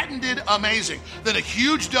broth, patented, amazing. Then a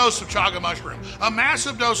huge dose of chaga mushroom, a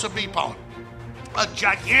massive dose of bee pollen, a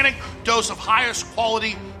gigantic dose of highest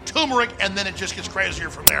quality turmeric, and then it just gets crazier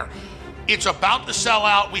from there. It's about to sell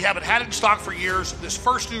out. We haven't had it in stock for years. This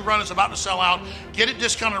first new run is about to sell out. Get it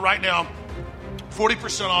discounted right now.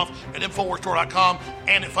 40% off at InfoWarsStore.com,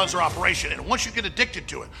 and it funds their operation. And once you get addicted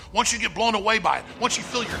to it, once you get blown away by it, once you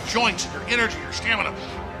feel your joints, your energy, your stamina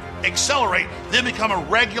accelerate, then become a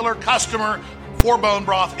regular customer for Bone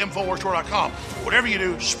Broth, InfoWarsStore.com. Whatever you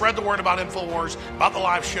do, spread the word about InfoWars, about the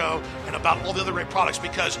live show, and about all the other great products,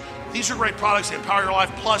 because these are great products that empower your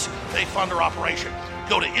life, plus they fund their operation.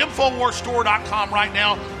 Go to InfoWarsStore.com right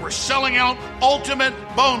now. We're selling out Ultimate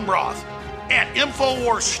Bone Broth at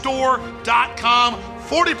InfoWarsStore.com.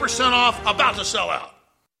 40% off, about to sell out.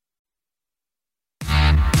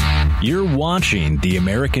 You're watching The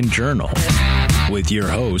American Journal with your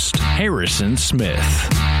host, Harrison Smith.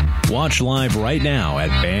 Watch live right now at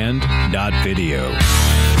band.video. All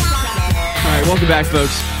right, welcome back,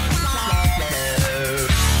 folks.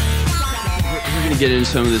 We're going to get into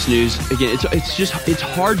some of this news. Again, it's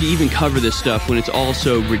hard to even cover this stuff when it's all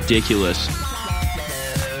so ridiculous.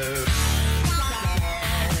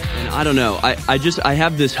 I don't know. I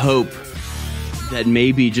have this hope that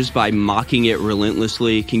maybe just by mocking it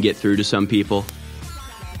relentlessly can get through to some people.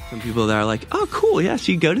 Some people that are like, oh, cool. Yeah.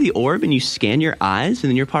 So you go to the orb and you scan your eyes and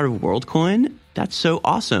then you're part of WorldCoin. That's so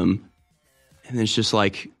awesome. And then it's just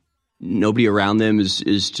like nobody around them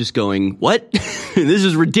is just going, what? This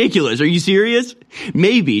is ridiculous. Are you serious?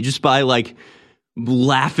 Maybe just by like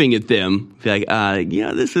laughing at them. Be like,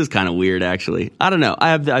 this is kind of weird, actually. I don't know.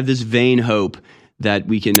 I have this vain hope that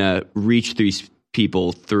we can reach these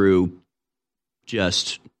people through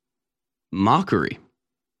just mockery.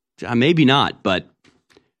 Maybe not, but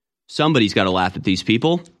somebody's got to laugh at these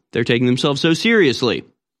people. They're taking themselves so seriously.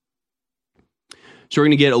 So we're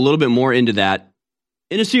going to get a little bit more into that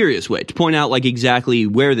in a serious way to point out like exactly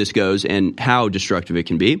where this goes and how destructive it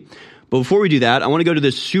can be. But before we do that, I want to go to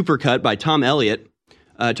this supercut by Tom Elliott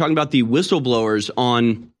talking about the whistleblowers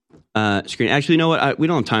on screen. Actually, you know what? We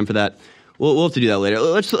don't have time for that. We'll have to do that later.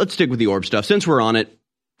 Let's stick with the orb stuff. Since we're on it,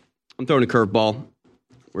 I'm throwing a curveball.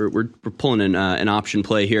 We're pulling an option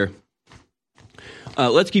play here.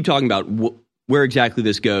 Let's keep talking about where exactly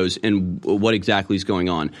this goes and what exactly is going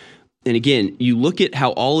on. And again, you look at how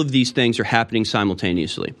all of these things are happening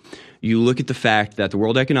simultaneously. You look at the fact that the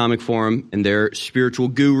World Economic Forum and their spiritual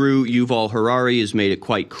guru, Yuval Harari, has made it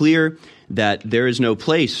quite clear that there is no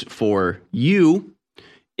place for you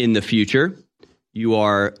in the future. You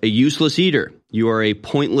are a useless eater. You are a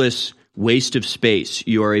pointless waste of space.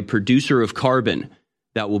 You are a producer of carbon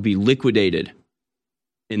that will be liquidated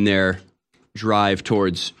in their drive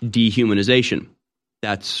towards dehumanization.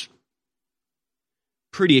 That's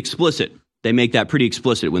pretty explicit. They make that pretty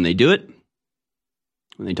explicit when they do it,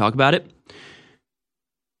 when they talk about it.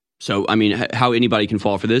 So, I mean, how anybody can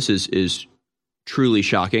fall for this is truly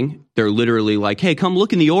shocking. They're literally like, hey, come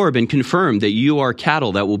look in the orb and confirm that you are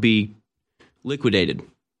cattle that will be liquidated.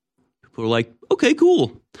 People are like, okay,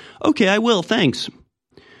 cool. Okay, I will. Thanks.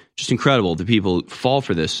 Just incredible that people fall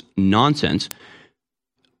for this nonsense.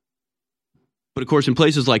 But of course, in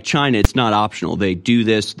places like China, it's not optional. They do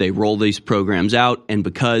this, they roll these programs out, and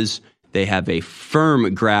because they have a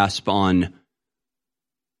firm grasp on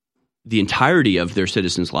the entirety of their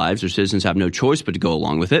citizens' lives, their citizens have no choice but to go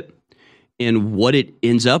along with it. And what it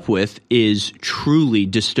ends up with is truly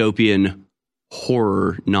dystopian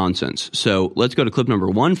horror nonsense. So let's go to clip number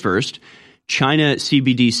 1 first. China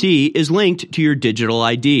CBDC is linked to your digital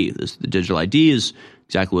ID. The digital ID is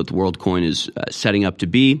exactly what the WorldCoin is setting up to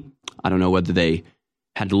be. I don't know whether they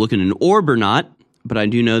had to look in an orb or not, but I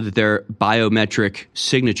do know that their biometric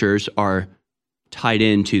signatures are tied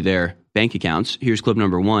into their bank accounts. Here's clip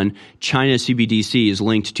number 1. China CBDC is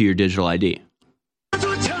linked to your digital ID.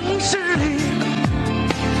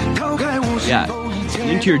 Yeah,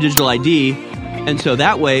 linked to your digital ID. And so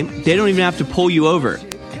that way, they don't even have to pull you over.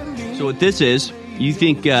 So what this is, you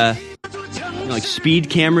think like speed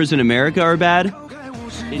cameras in America are bad?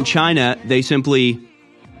 In China, they simply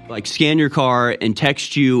like scan your car and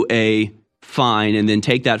text you a fine and then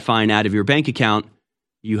take that fine out of your bank account.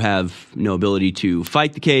 You have no ability to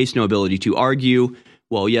fight the case, no ability to argue.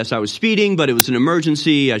 Well, yes, I was speeding, but it was an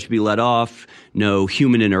emergency. I should be let off. No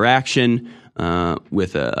human interaction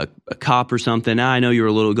with a cop or something. I know you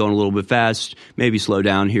were going a little bit fast. Maybe slow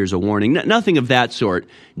down. Here's a warning. Nothing of that sort.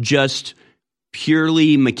 Just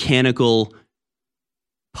purely mechanical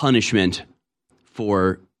punishment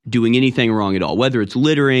for doing anything wrong at all, whether it's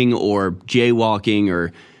littering or jaywalking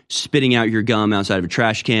or spitting out your gum outside of a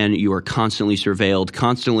trash can. You are constantly surveilled,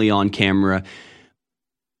 constantly on camera,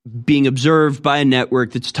 being observed by a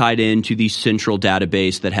network that's tied into the central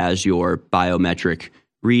database that has your biometric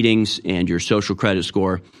readings and your social credit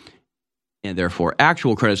score, and therefore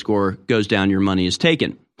actual credit score goes down, your money is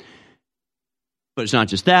taken. But it's not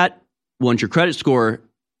just that. Once your credit score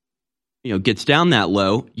gets down that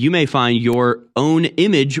low, you may find your own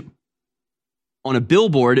image on a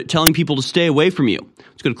billboard telling people to stay away from you.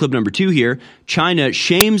 Let's go to clip number 2 here. China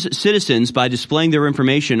shames citizens by displaying their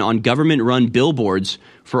information on government-run billboards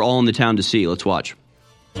for all in the town to see. Let's watch.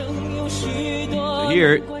 So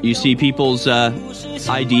here, you see people's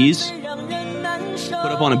IDs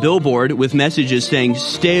put up on a billboard with messages saying,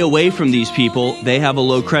 stay away from these people. They have a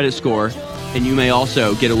low credit score, and you may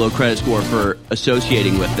also get a low credit score for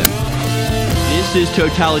associating with them. This is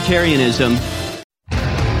totalitarianism.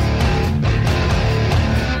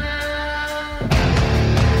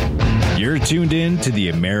 You're tuned in to the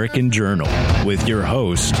American Journal with your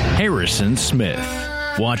host, Harrison Smith.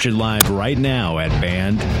 Watch it live right now at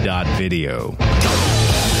band.video.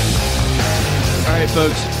 All right,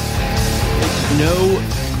 folks. It's no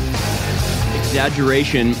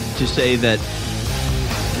exaggeration to say that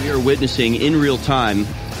we are witnessing in real time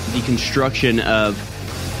the construction of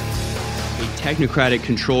a technocratic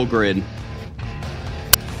control grid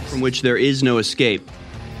from which there is no escape.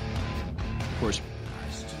 Of course,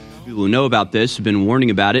 people who know about this have been warning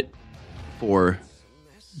about it for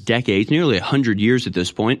decades, nearly 100 years at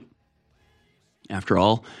this point. After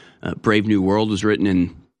all, Brave New World was written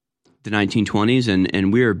in the 1920s,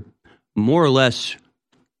 and we're more or less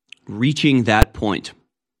reaching that point.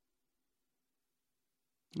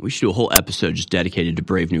 We should do a whole episode just dedicated to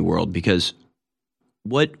Brave New World, because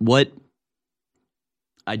what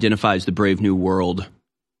identifies the Brave New World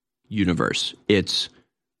universe? It's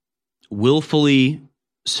willfully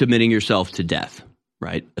submitting yourself to death,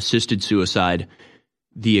 right? Assisted suicide,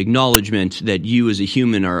 the acknowledgement that you as a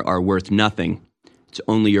human are worth nothing. It's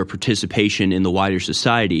only your participation in the wider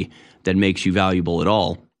society that makes you valuable at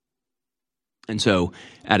all. And so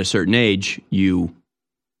at a certain age, you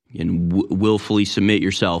willfully submit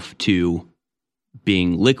yourself to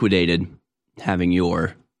being liquidated, having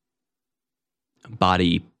your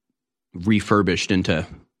body refurbished into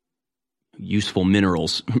useful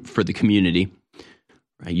minerals for the community.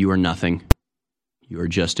 Right? You are nothing. You are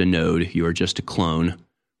just a node. You are just a clone.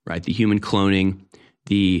 Right? The human cloning,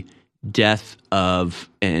 the death of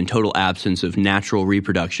and total absence of natural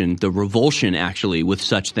reproduction, the revulsion actually with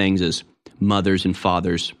such things as mothers and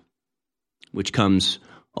fathers, which comes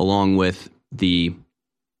along with the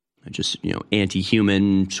just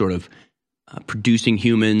anti-human sort of producing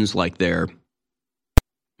humans like they're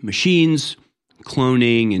machines,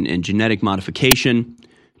 cloning and genetic modification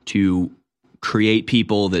to create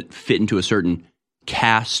people that fit into a certain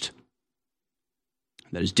caste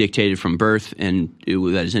that is dictated from birth and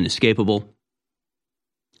that is inescapable.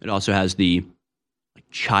 It also has the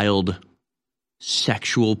child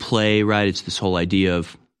sexual play, right? It's this whole idea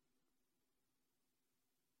of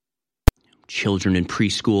children in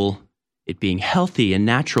preschool, it being healthy and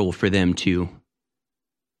natural for them to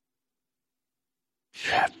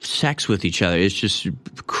have sex with each other. It's just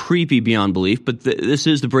creepy beyond belief, but this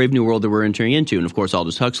is the Brave New World that we're entering into. And of course,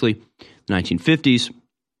 Aldous Huxley, the 1950s,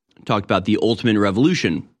 talked about the ultimate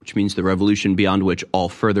revolution, which means the revolution beyond which all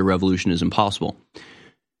further revolution is impossible.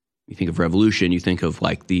 You think of revolution, you think of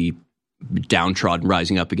like the downtrodden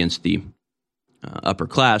rising up against the upper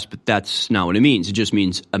class, but that's not what it means. It just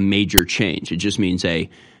means a major change. It just means a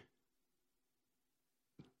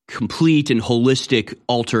complete and holistic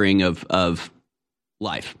altering of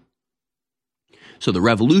life. So the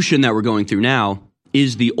revolution that we're going through now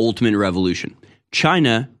is the ultimate revolution.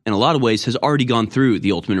 China, in a lot of ways, has already gone through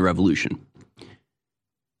the ultimate revolution. It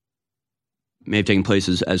may have taken place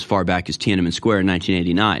as far back as Tiananmen Square in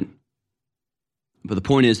 1989. But the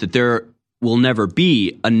point is that there will never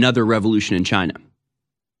be another revolution in China.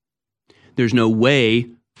 There's no way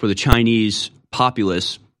for the Chinese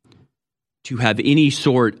populace to have any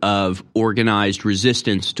sort of organized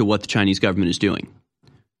resistance to what the Chinese government is doing.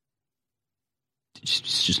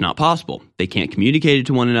 It's just not possible. They can't communicate it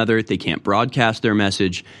to one another. They can't broadcast their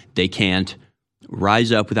message. They can't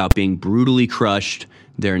rise up without being brutally crushed.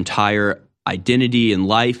 Their entire identity and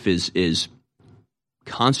life is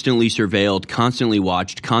constantly surveilled, constantly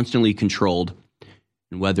watched, constantly controlled.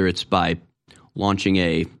 And whether it's by launching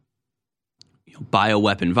a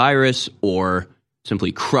bioweapon virus or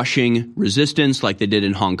simply crushing resistance like they did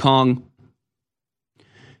in Hong Kong,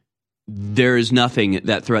 there is nothing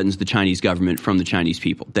that threatens the Chinese government from the Chinese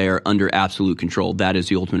people. They are under absolute control. That is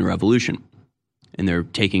the ultimate revolution. And they're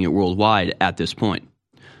taking it worldwide at this point.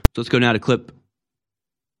 So let's go now to clip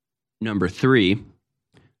number 3,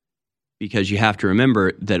 because you have to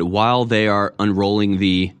remember that while they are unrolling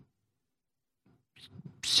the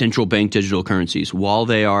central bank digital currencies, while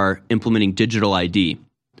they are implementing digital ID,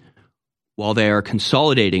 while they are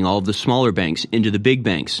consolidating all of the smaller banks into the big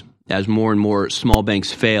banks, as more and more small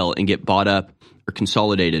banks fail and get bought up or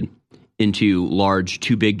consolidated into large,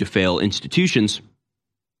 too big to fail institutions,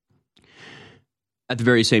 at the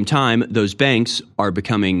very same time, those banks are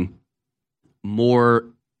becoming more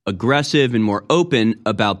aggressive and more open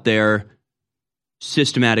about their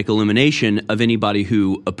systematic elimination of anybody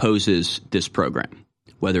who opposes this program,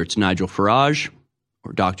 whether it's Nigel Farage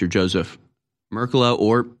or Dr. Joseph Mercola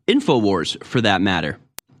or InfoWars for that matter.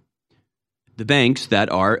 The banks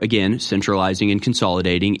that are, again, centralizing and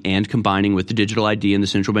consolidating and combining with the digital ID and the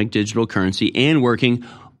central bank digital currency and working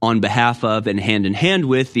on behalf of and hand in hand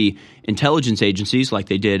with the intelligence agencies like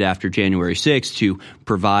they did after January 6th to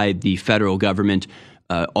provide the federal government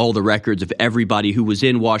all the records of everybody who was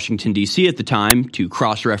in Washington, D.C. at the time to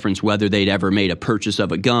cross-reference whether they'd ever made a purchase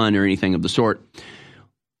of a gun or anything of the sort.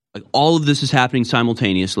 All of this is happening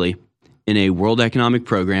simultaneously in a World Economic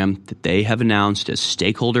Program that they have announced as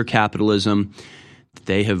stakeholder capitalism, that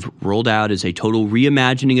they have rolled out as a total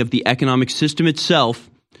reimagining of the economic system itself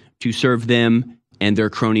to serve them and their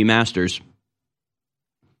crony masters.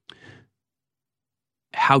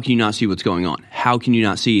 How can you not see what's going on? How can you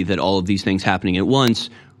not see that all of these things happening at once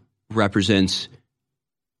represents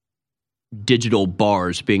digital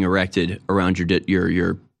bars being erected around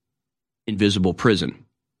your invisible prison?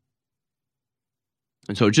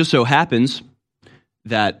 And so it just so happens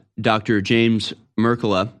that Dr. James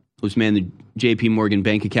Mercola, whose man the J.P. Morgan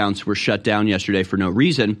bank accounts were shut down yesterday for no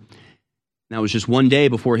reason, that was just one day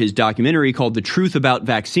before his documentary called The Truth About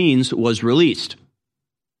Vaccines was released.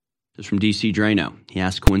 This is from DC Drano. He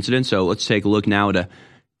asked coincidence. So let's take a look now at a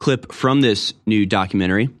clip from this new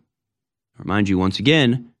documentary. I remind you once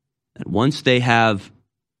again that once they have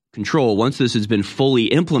control, once this has been fully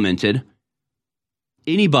implemented,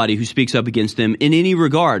 anybody who speaks up against them in any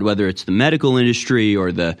regard, whether it's the medical industry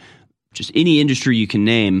or just any industry you can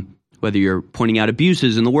name, whether you're pointing out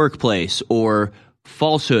abuses in the workplace or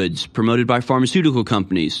falsehoods promoted by pharmaceutical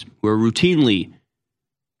companies who are routinely,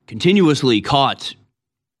 continuously caught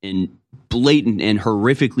in blatant and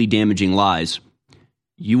horrifically damaging lies,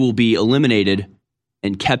 you will be eliminated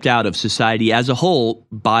and kept out of society as a whole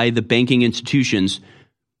by the banking institutions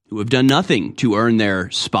who have done nothing to earn their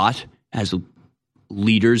spot as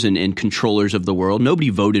leaders and controllers of the world. Nobody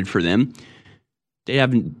voted for them. They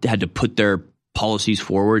haven't had to put their policies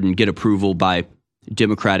forward and get approval by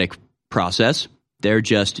democratic process. They're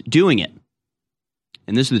just doing it.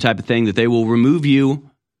 And this is the type of thing that they will remove you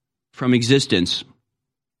from existence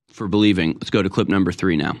for believing. Let's go to clip number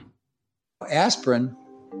 3 now. Aspirin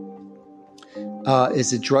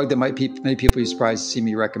is a drug that many people be surprised to see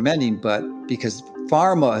me recommending, but because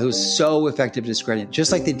pharma, who's so effective at discrediting,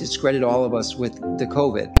 just like they discredited all of us with the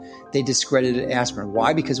COVID, they discredited aspirin.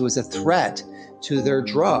 Why? Because it was a threat to their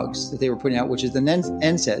drugs that they were putting out, which is the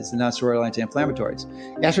NSAIDs, the non-steroidal anti-inflammatories.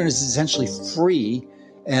 Aspirin is essentially free,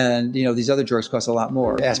 and these other drugs cost a lot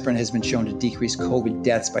more. Aspirin has been shown to decrease COVID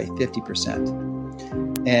deaths by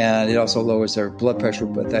 50%. And it also lowers their blood pressure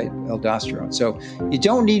with aldosterone. So you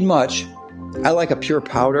don't need much. I like a pure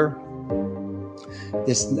powder.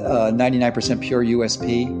 This 99% pure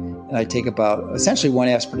USP, and I take about essentially 1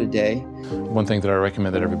 aspirin a day. One thing that I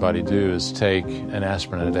recommend that everybody do is take an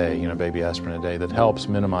aspirin a day, baby aspirin a day, that helps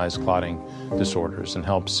minimize clotting disorders and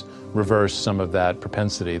helps reverse some of that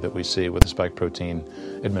propensity that we see with the spike protein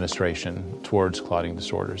administration towards clotting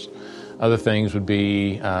disorders. Other things would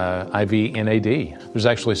be IV NAD. There's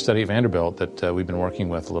actually a study at Vanderbilt that we've been working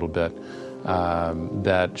with a little bit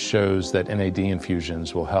that shows that NAD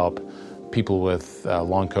infusions will help people with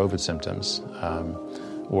long COVID symptoms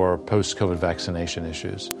or post-COVID vaccination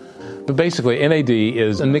issues. But basically, NAD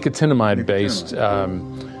is a nicotinamide-based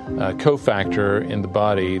cofactor in the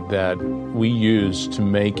body that we use to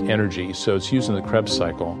make energy. So it's used in the Krebs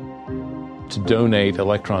cycle to donate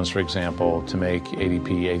electrons, for example, to make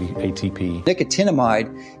ADP, ATP. Nicotinamide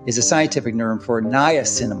is a scientific term for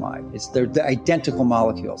niacinamide. They're the identical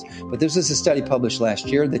molecules. But this was a study published last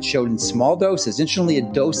year that showed in small doses, interestingly a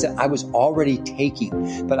dose that I was already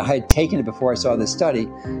taking, but I had taken it before I saw this study,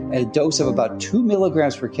 at a dose of about 2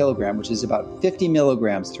 milligrams per kilogram, which is about 50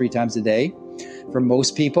 milligrams 3 times a day, for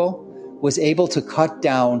most people, was able to cut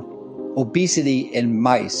down obesity in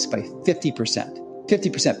mice by 50%.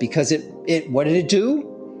 50%, because what did it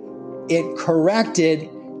do? it corrected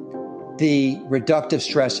the reductive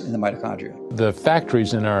stress in the mitochondria. The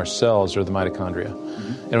factories in our cells are the mitochondria.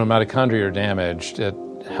 And when mitochondria are damaged,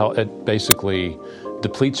 it basically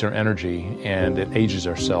depletes our energy and it ages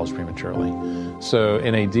our cells prematurely. So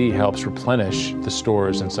NAD helps replenish the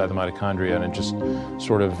stores inside the mitochondria, and it just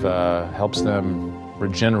sort of helps them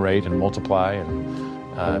regenerate and multiply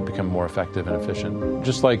and become more effective and efficient,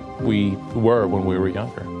 just like we were when we were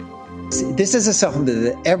younger. This is a supplement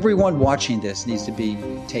that everyone watching this needs to be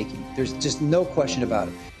taking. There's just no question about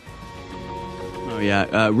it. Oh,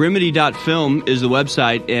 yeah. Remedy.film is the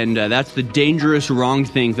website, and that's the dangerous, wrong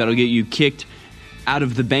thing that'll get you kicked out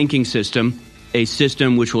of the banking system, a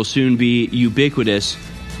system which will soon be ubiquitous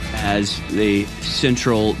as the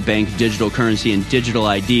central bank digital currency and digital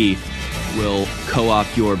ID will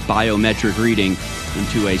co-opt your biometric reading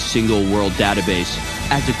into a single world database.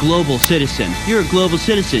 As a global citizen, you're a global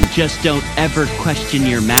citizen. Just don't ever question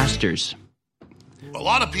your masters. A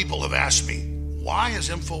lot of people have asked me, why is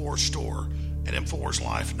InfoWars Store and InfoWars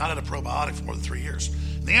Life not at a probiotic for more than 3 years?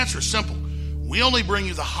 And the answer is simple. We only bring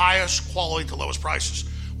you the highest quality to lowest prices.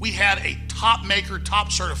 We had a top maker,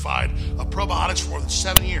 top certified of probiotics for more than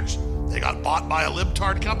 7 years. They got bought by a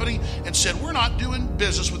libtard company and said, we're not doing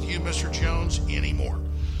business with you, Mr. Jones, anymore.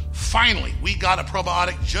 Finally, we got a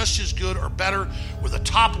probiotic just as good or better with a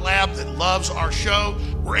top lab that loves our show.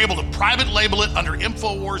 We're able to private label it under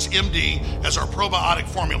InfoWars MD as our probiotic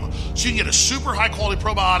formula. So you can get a super high quality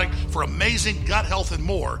probiotic for amazing gut health and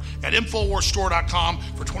more at InfoWarsStore.com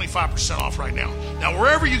for 25% off right now. Now,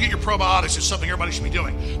 wherever you get your probiotics is something everybody should be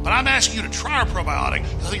doing. But I'm asking you to try our probiotic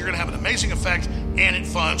because I think you're going to have an amazing effect and it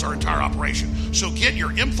funds our entire operation. So get your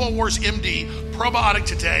InfoWars MD probiotic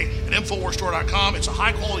today at InfoWarsStore.com. It's a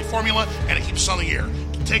high quality formula and it keeps us on the air.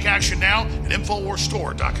 Take action now at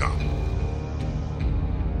InfoWarsStore.com.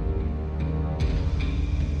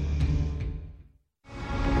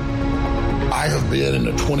 I have been in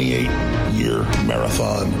a 28-year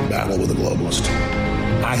marathon battle with a globalist.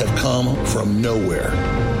 I have come from nowhere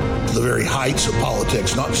to the very heights of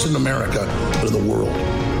politics, not just in America, but in the world.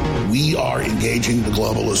 We are engaging the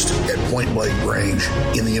globalists at point-blank range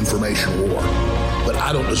in the information war. But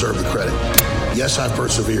I don't deserve the credit. Yes, I've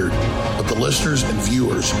persevered, but the listeners and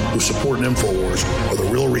viewers who support InfoWars are the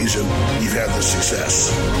real reason you've had this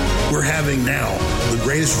success. We're having now the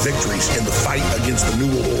greatest victories in the fight against the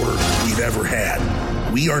New World Order we've ever had.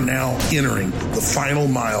 We are now entering the final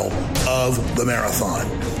mile of the marathon.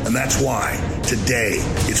 And that's why today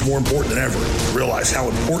it's more important than ever to realize how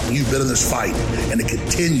important you've been in this fight and to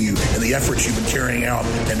continue in the efforts you've been carrying out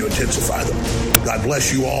and to intensify them. God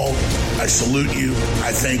bless you all. I salute you.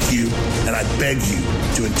 I thank you. And I beg you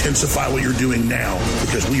to intensify what you're doing now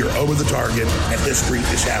because we are over the target and history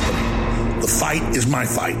is happening. The fight is my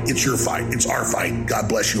fight. It's your fight. It's our fight. God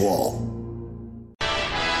bless you all.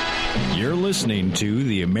 You're listening to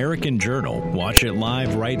The American Journal. Watch it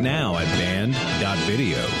live right now at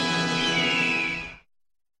band.video.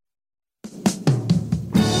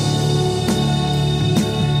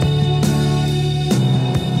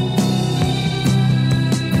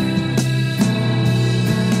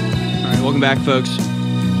 All right, welcome back, folks.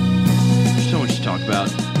 There's so much to talk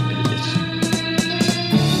about.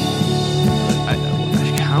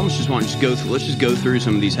 I almost just want to go through. Let's just go through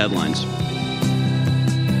some of these headlines.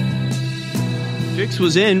 Fix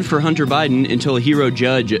was in for Hunter Biden until a hero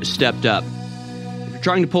judge stepped up. If you're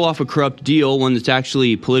trying to pull off a corrupt deal, one that's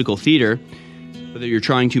actually political theater, whether you're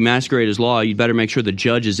trying to masquerade as law, you'd better make sure the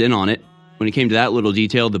judge is in on it. When it came to that little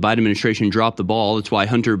detail, the Biden administration dropped the ball. That's why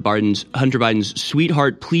Hunter Biden's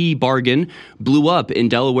sweetheart plea bargain blew up in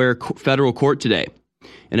Delaware federal court today.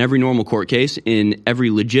 In every normal court case, in every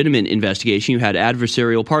legitimate investigation, you had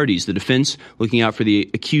adversarial parties, the defense looking out for the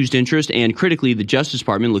accused interest, and critically, the Justice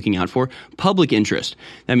Department looking out for public interest.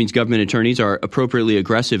 That means government attorneys are appropriately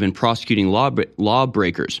aggressive in prosecuting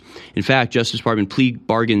lawbreakers. In fact, Justice Department plea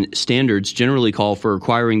bargain standards generally call for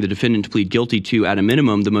requiring the defendant to plead guilty to, at a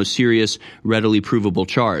minimum, the most serious, readily provable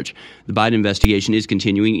charge. The Biden investigation is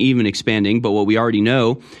continuing, even expanding, but what we already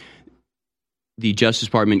know, the Justice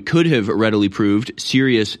Department could have readily proved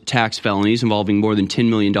serious tax felonies involving more than $10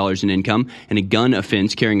 million in income and a gun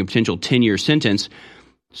offense carrying a potential 10-year sentence.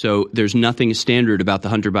 So there's nothing standard about the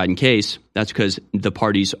Hunter Biden case. That's because the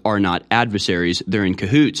parties are not adversaries. They're in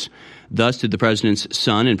cahoots. Thus did the president's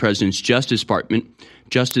son and president's Justice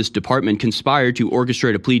Department conspire to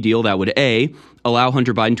orchestrate a plea deal that would A, allow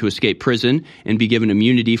Hunter Biden to escape prison and be given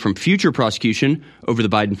immunity from future prosecution over the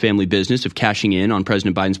Biden family business of cashing in on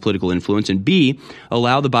President Biden's political influence, and B,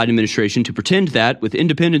 allow the Biden administration to pretend that, with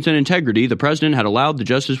independence and integrity, the president had allowed the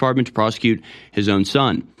Justice Department to prosecute his own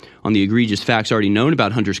son. On the egregious facts already known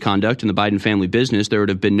about Hunter's conduct in the Biden family business, there would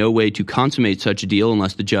have been no way to consummate such a deal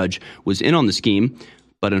unless the judge was in on the scheme.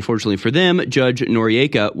 But unfortunately for them, Judge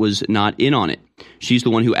Noriega was not in on it. She's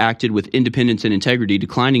the one who acted with independence and integrity,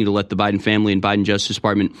 declining to let the Biden family and Biden Justice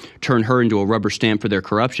Department turn her into a rubber stamp for their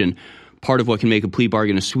corruption. Part of what can make a plea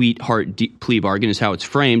bargain a sweetheart plea bargain is how it's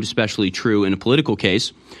framed, especially true in a political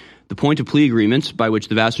case. The point of plea agreements, by which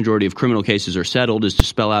the vast majority of criminal cases are settled, is to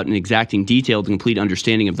spell out in exacting detail the complete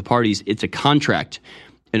understanding of the parties. It's a contract,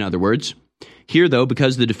 in other words. Here, though,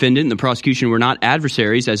 because the defendant and the prosecution were not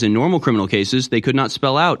adversaries, as in normal criminal cases, they could not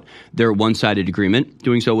spell out their one-sided agreement.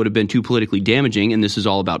 Doing so would have been too politically damaging, and this is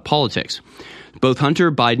all about politics. Both Hunter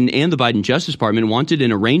Biden and the Biden Justice Department wanted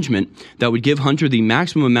an arrangement that would give Hunter the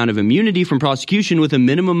maximum amount of immunity from prosecution with a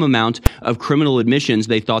minimum amount of criminal admissions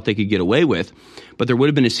they thought they could get away with. But there would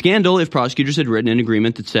have been a scandal if prosecutors had written an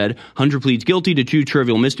agreement that said Hunter pleads guilty to 2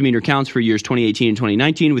 trivial misdemeanor counts for years 2018 and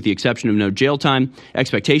 2019 with the expectation of no jail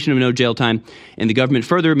time, and the government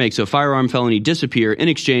further makes a firearm felony disappear. In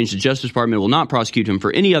exchange, the Justice Department will not prosecute him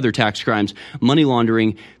for any other tax crimes, money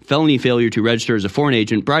laundering, felony failure to register as a foreign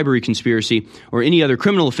agent, bribery, conspiracy, or any other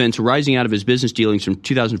criminal offense arising out of his business dealings from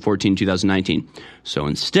 2014 to 2019. So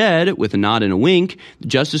instead, with a nod and a wink, the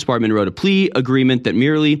Justice Department wrote a plea agreement that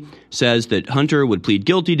merely says that Hunter would plead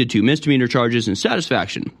guilty to 2 misdemeanor charges in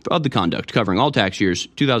satisfaction of the conduct, covering all tax years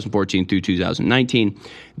 2014 through 2019.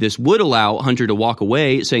 This would allow Hunter to walk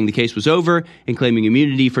away, saying the case was over and claiming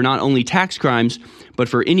immunity for not only tax crimes, but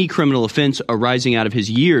for any criminal offense arising out of his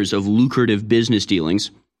years of lucrative business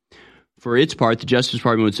dealings. For its part, the Justice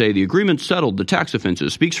Department would say the agreement settled the tax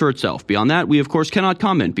offenses, speaks for itself. Beyond that, we of course cannot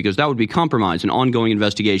comment because that would be compromise and ongoing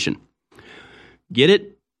investigation. Get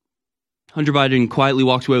it? Hunter Biden quietly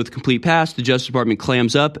walks away with a complete pass. The Justice Department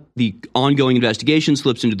clams up. The ongoing investigation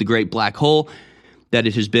slips into the great black hole that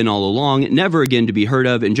it has been all along, never again to be heard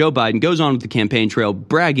of. And Joe Biden goes on with the campaign trail,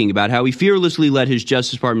 bragging about how he fearlessly let his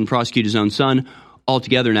Justice Department prosecute his own son,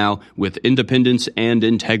 altogether now with independence and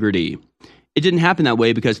integrity. It didn't happen that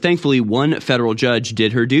way because thankfully one federal judge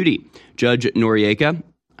did her duty. Judge Noriega,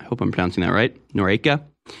 I hope I'm pronouncing that right, Noriega,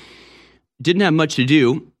 didn't have much to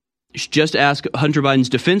do. She just asked Hunter Biden's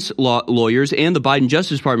defense lawyers and the Biden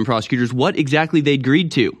Justice Department prosecutors what exactly they'd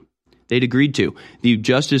agreed to. The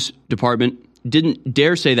Justice Department didn't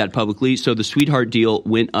dare say that publicly, so the sweetheart deal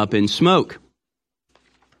went up in smoke.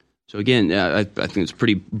 So again, I think it's a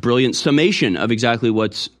pretty brilliant summation of exactly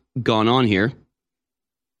what's gone on here.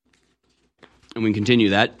 And we can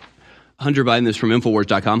continue that. Hunter Biden, this is from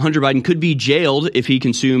Infowars.com. Hunter Biden could be jailed if he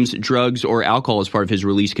consumes drugs or alcohol as part of his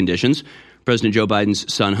release conditions. President Joe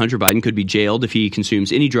Biden's son, Hunter Biden, could be jailed if he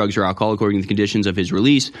consumes any drugs or alcohol according to the conditions of his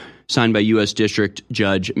release, signed by U.S. District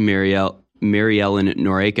Judge Mary Ellen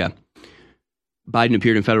Noriega. Biden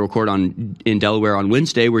appeared in federal court in Delaware on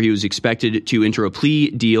Wednesday, where he was expected to enter a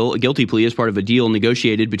guilty plea as part of a deal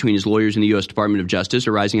negotiated between his lawyers and the U.S. Department of Justice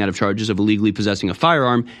arising out of charges of illegally possessing a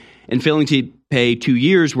firearm and failing to pay 2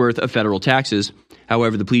 years' worth of federal taxes.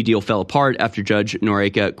 However, the plea deal fell apart after Judge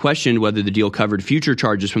Noriega questioned whether the deal covered future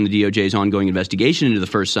charges from the DOJ's ongoing investigation into the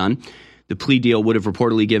first son. The plea deal would have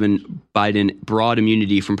reportedly given Biden broad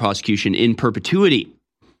immunity from prosecution in perpetuity.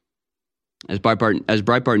 As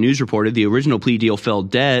Breitbart News reported, the original plea deal fell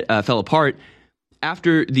apart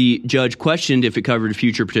after the judge questioned if it covered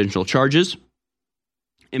future potential charges.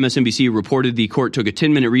 MSNBC reported the court took a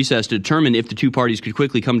 10-minute recess to determine if the two parties could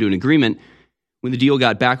quickly come to an agreement. When the deal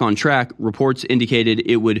got back on track, reports indicated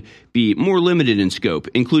it would be more limited in scope,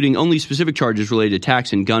 including only specific charges related to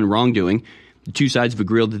tax and gun wrongdoing. The two sides have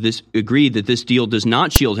agreed that this deal does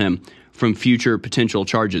not shield him from future potential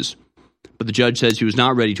charges. But the judge says he was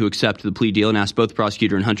not ready to accept the plea deal and asked both the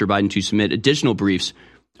prosecutor and Hunter Biden to submit additional briefs,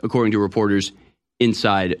 according to reporters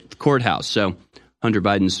inside the courthouse. So Hunter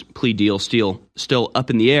Biden's plea deal still up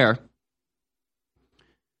in the air.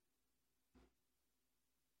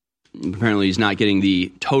 Apparently, he's not getting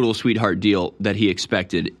the total sweetheart deal that he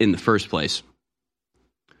expected in the first place.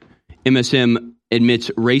 MSM admits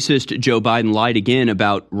racist Joe Biden lied again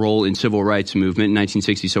about role in civil rights movement,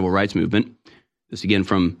 1960 civil rights movement. This again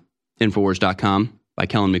from Infowars.com by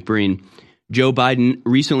Kellen McBreen. Joe Biden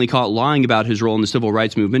recently caught lying about his role in the civil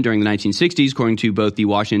rights movement during the 1960s, according to both the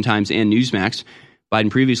Washington Times and Newsmax. Biden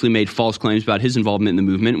previously made false claims about his involvement in the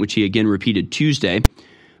movement, which he again repeated Tuesday.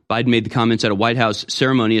 Biden made the comments at a White House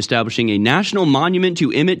ceremony establishing a national monument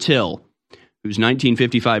to Emmett Till, whose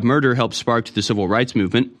 1955 murder helped spark the civil rights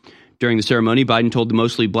movement. During the ceremony, Biden told the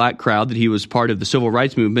mostly black crowd that he was part of the civil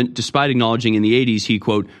rights movement, despite acknowledging in the 80s he,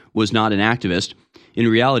 quote, was not an activist. In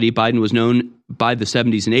reality, Biden was known by the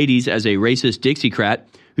 70s and 80s as a racist Dixiecrat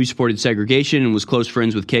who supported segregation and was close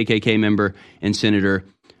friends with KKK member and Senator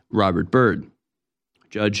Robert Byrd.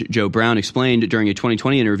 Judge Joe Brown explained during a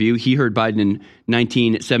 2020 interview he heard Biden in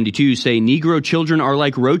 1972 say Negro children are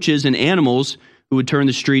like roaches and animals who would turn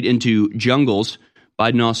the street into jungles.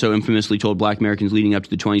 Biden also infamously told black Americans leading up to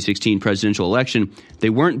the 2016 presidential election they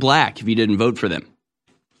weren't black if you didn't vote for them.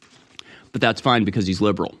 But that's fine because he's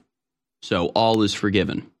liberal. So all is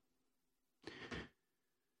forgiven.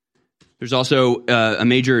 There's also a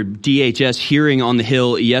major DHS hearing on the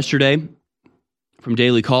Hill yesterday. From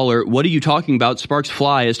Daily Caller, what are you talking about? Sparks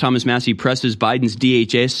fly as Thomas Massie presses Biden's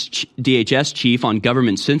DHS chief on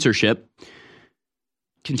government censorship.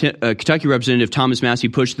 Kentucky Representative Thomas Massie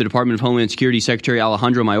pushed the Department of Homeland Security Secretary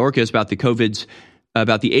Alejandro Mayorkas about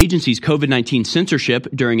the agency's COVID-19 censorship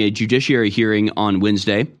during a judiciary hearing on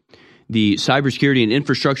Wednesday. The Cybersecurity and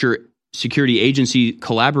Infrastructure Security Agency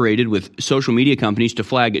collaborated with social media companies to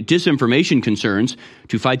flag disinformation concerns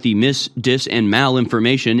to fight the mis, dis, and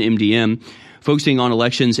malinformation, MDM. Focusing on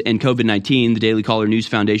elections and COVID-19, the Daily Caller News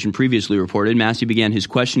Foundation previously reported Massie began his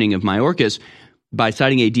questioning of Mayorkas by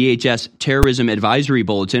citing a DHS terrorism advisory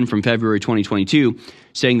bulletin from February 2022,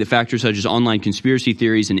 saying that factors such as online conspiracy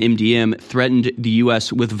theories and MDM threatened the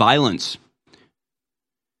U.S. with violence.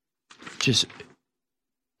 Just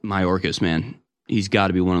Mayorkas, man. He's got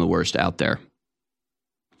to be one of the worst out there.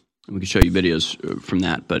 We can show you videos from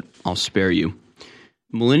that, but I'll spare you.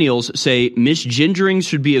 Millennials say misgendering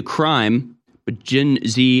should be a crime, but Gen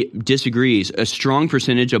Z disagrees. A strong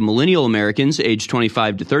percentage of millennial Americans aged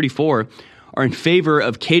 25 to 34 are in favor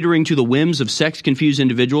of catering to the whims of sex-confused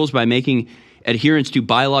individuals by making adherence to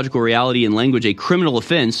biological reality and language a criminal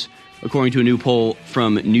offense, according to a new poll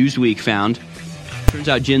from Newsweek found. Turns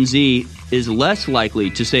out Gen Z is less likely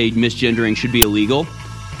to say misgendering should be illegal.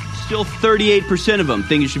 Still 38% of them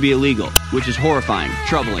think it should be illegal, which is horrifying,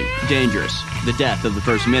 troubling, dangerous, the death of the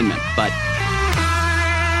First Amendment. But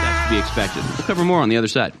that's to be expected. We'll cover more on the other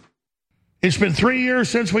side. It's been 3 years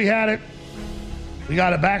since we had it. We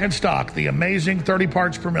got it back in stock. The amazing 30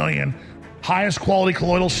 parts per million, highest quality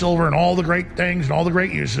colloidal silver and all the great things and all the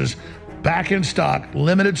great uses. Back in stock,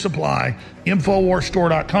 limited supply.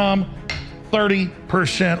 InfoWarsStore.com,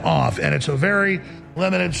 30% off. And it's a very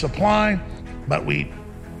limited supply, but we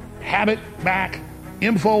have it back.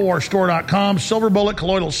 InfoWarsStore.com, Silver Bullet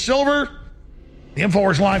Colloidal Silver. The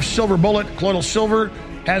InfoWars Live Silver Bullet Colloidal Silver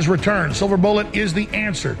has returned. Silver Bullet is the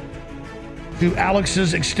answer to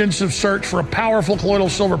Alex's extensive search for a powerful colloidal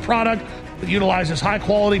silver product that utilizes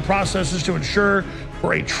high-quality processes to ensure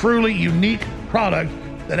for a truly unique product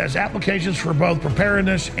that has applications for both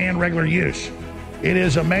preparedness and regular use. It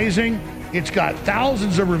is amazing. It's got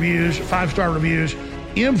thousands of reviews, 5-star reviews.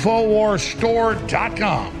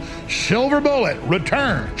 InfoWarsStore.com. Silver Bullet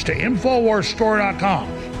returns to InfoWarsStore.com.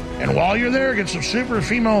 And while you're there, get some super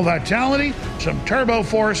female vitality, some Turbo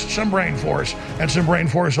Force, some Brain Force, and some Brain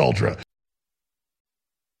Force Ultra.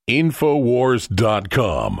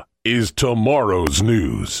 InfoWars.com is tomorrow's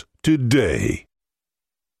news today.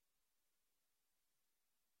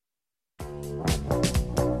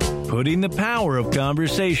 Putting the power of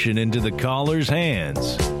conversation into the caller's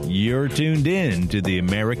hands. You're tuned in to the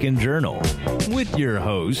American Journal with your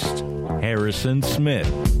host, Harrison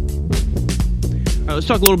Smith. All right, let's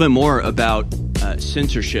talk a little bit more about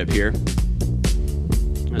censorship here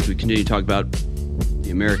as we continue to talk about the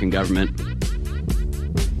American government.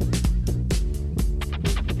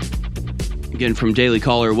 Again, from Daily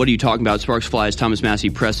Caller, what are you talking about? Sparks flies. Thomas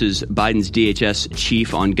Massie presses Biden's DHS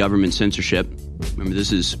chief on government censorship. Remember,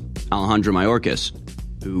 this is Alejandro Mayorkas,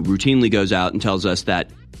 who routinely goes out and tells us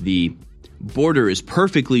that the border is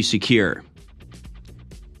perfectly secure.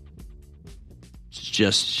 It's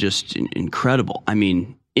just incredible. I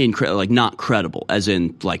mean, like not credible, as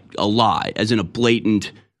in like a lie, as in a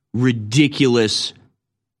blatant, ridiculous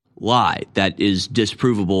lie that is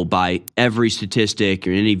disprovable by every statistic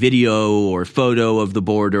or any video or photo of the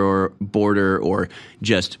border or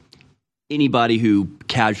just anybody who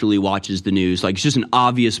casually watches the news. Like, it's just an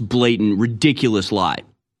obvious, blatant, ridiculous lie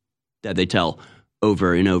that they tell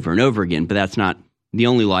over and over and over again. But that's not the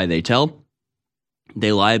only lie they tell.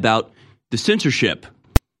 They lie about the censorship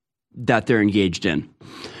that they're engaged in.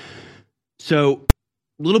 So,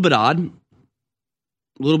 a little bit odd, a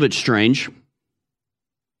little bit strange.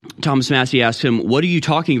 Thomas Massie asked him, what are you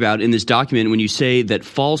talking about in this document when you say that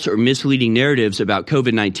false or misleading narratives about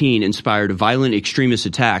COVID-19 inspired violent extremist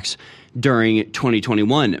attacks during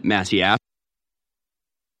 2021, Massie asked.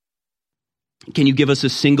 Can you give us a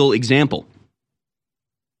single example?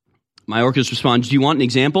 Mayorkas responds, do you want an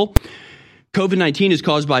example? COVID-19 is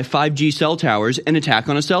caused by 5G cell towers, an attack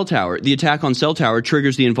on a cell tower. The attack on cell tower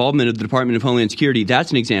triggers the involvement of the Department of Homeland Security.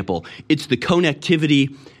 That's an example. It's the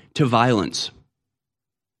connectivity to violence.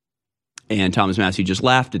 And Thomas Massie just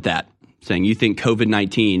laughed at that, saying, you think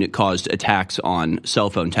COVID-19 caused attacks on cell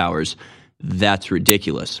phone towers? That's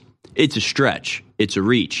ridiculous. It's a stretch. It's a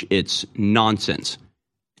reach. It's nonsense.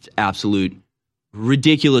 It's absolute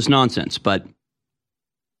ridiculous nonsense. But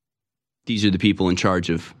these are the people in charge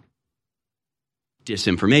of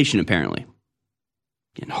disinformation, apparently.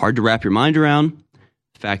 Again, hard to wrap your mind around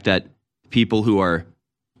the fact that people who are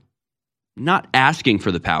not asking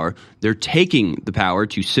for the power, they're taking the power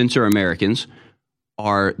to censor Americans,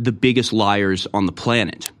 are the biggest liars on the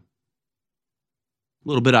planet. A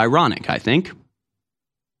little bit ironic, I think.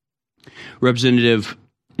 Representative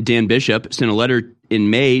Dan Bishop sent a letter in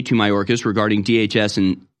May to Mayorkas regarding DHS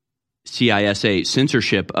and CISA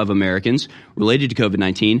censorship of Americans related to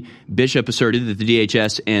COVID-19. Bishop asserted that the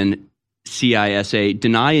DHS and CISA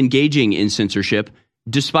deny engaging in censorship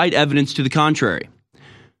despite evidence to the contrary.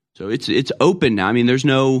 So it's open now. I mean, there's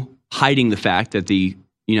no hiding the fact that the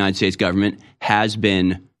United States government has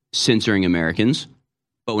been censoring Americans,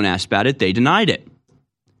 but when asked about it, they denied it.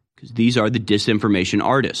 Because these are the disinformation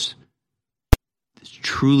artists. This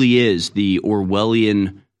truly is the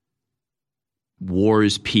Orwellian war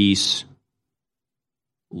is peace,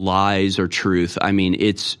 lies are truth. I mean,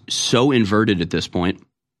 it's so inverted at this point.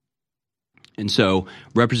 And so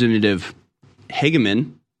Representative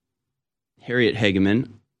Harriet Hageman,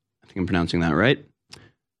 I think I'm pronouncing that right,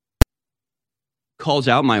 calls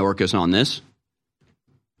out Mayorkas on this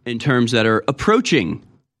in terms that are approaching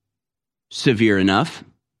severe enough.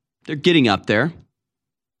 They're getting up there.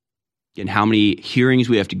 And how many hearings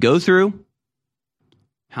we have to go through,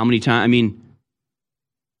 how many times, I mean,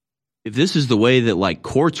 if this is the way that like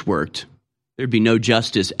courts worked, there'd be no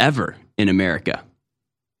justice ever in America.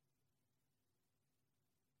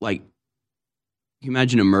 Like, can you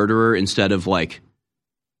imagine a murderer, instead of like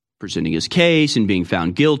presenting his case and being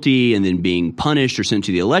found guilty and then being punished or sent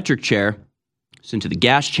to the electric chair, sent to the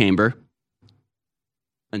gas chamber,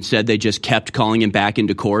 instead they just kept calling him back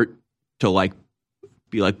into court to like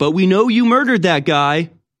be like, but we know you murdered that guy.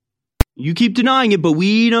 You keep denying it, but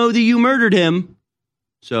we know that you murdered him.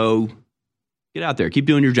 So get out there, keep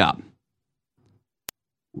doing your job.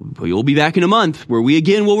 You'll be back in a month where we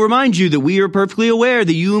again will remind you that we are perfectly aware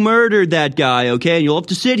that you murdered that guy, okay? And you'll have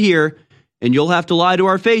to sit here and you'll have to lie to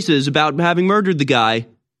our faces about having murdered the guy.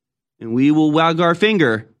 And we will wag our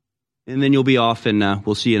finger and then you'll be off and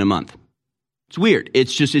we'll see you in a month. It's weird.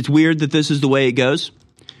 It's weird that this is the way it goes.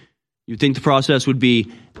 You'd think the process would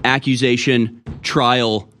be accusation,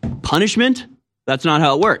 trial, punishment. That's not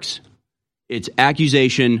how it works. It's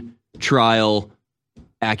accusation, trial,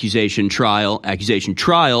 accusation, trial, accusation,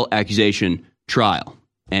 trial, accusation, trial.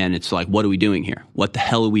 And it's like, what are we doing here? What the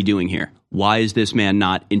hell are we doing here? Why is this man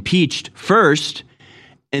not impeached first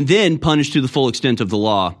and then punished to the full extent of the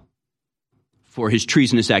law for his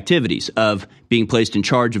treasonous activities of being placed in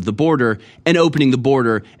charge of the border and opening the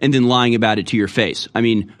border and then lying about it to your face? I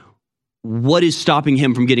mean, what is stopping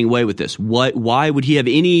him from getting away with this? Why would he have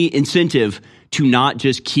any incentive to not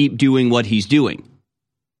just keep doing what he's doing?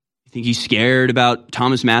 You think he's scared about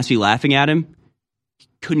Thomas Massie laughing at him? He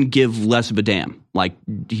couldn't give less of a damn. Like,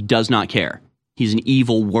 he does not care. He's an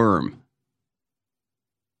evil worm.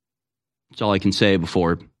 That's all I can say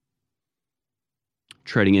before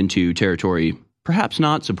treading into territory perhaps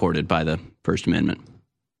not supported by the First Amendment.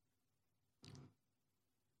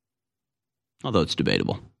 Although it's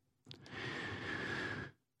debatable.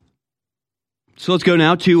 So let's go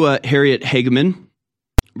now to Harriet Hageman,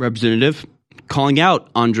 representative, calling out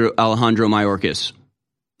Alejandro Mayorkas.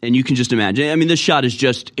 And you can just imagine. I mean, this shot is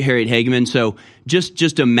just Harriet Hageman, so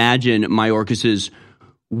just imagine Mayorkas's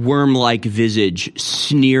worm-like visage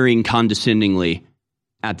sneering condescendingly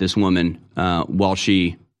at this woman while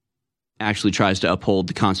she actually tries to uphold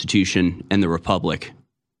the Constitution and the Republic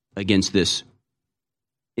against this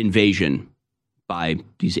invasion by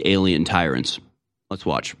these alien tyrants. Let's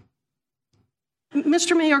watch.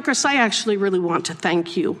 Mr. Mayorkas, I actually really want to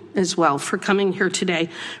thank you as well for coming here today,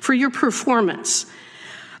 for your performance.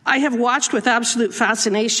 I have watched with absolute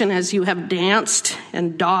fascination as you have danced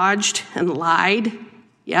and dodged and lied.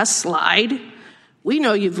 Yes, lied. We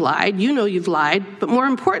know you've lied. You know you've lied. But more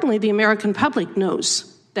importantly, the American public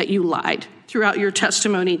knows that you lied throughout your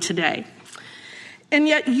testimony today. And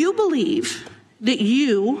yet you believe that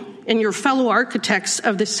you and your fellow architects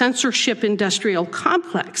of the censorship industrial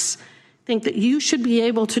complex think that you should be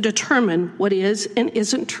able to determine what is and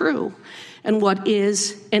isn't true. and what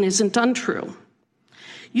is and isn't untrue.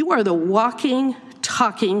 You are the walking,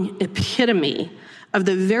 talking epitome of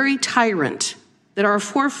the very tyrant that our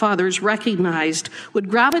forefathers recognized would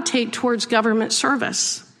gravitate towards government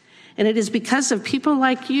service. And it is because of people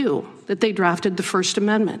like you that they drafted the First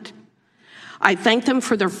Amendment. I thank them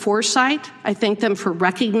for their foresight. I thank them for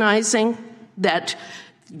recognizing that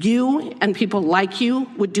you and people like you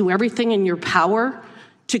would do everything in your power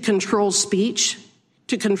to control speech,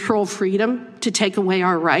 to control freedom, to take away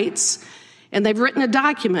our rights. And they've written a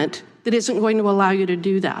document that isn't going to allow you to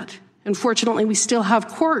do that. Unfortunately, we still have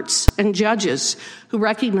courts and judges who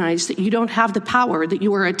recognize that you don't have the power that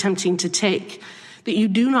you are attempting to take, that you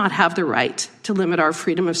do not have the right to limit our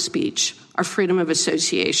freedom of speech, our freedom of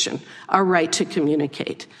association, our right to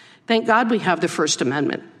communicate. Thank God we have the First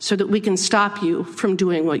Amendment so that we can stop you from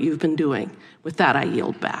doing what you've been doing. With that, I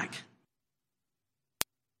yield back.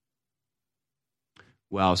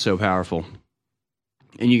 Wow, so powerful.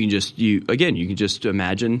 And you can just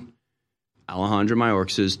imagine Alejandra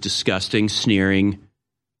Mayorkas's disgusting, sneering,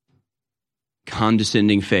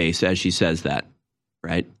 condescending face as she says that,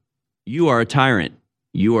 right? You are a tyrant.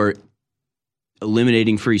 You are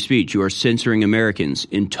eliminating free speech. You are censoring Americans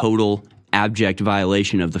in total, abject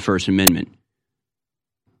violation of the First Amendment.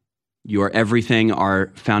 You are everything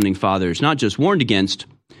our founding fathers not just warned against,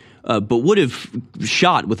 but would have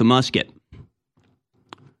shot with a musket.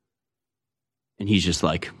 And he's just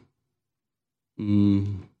like,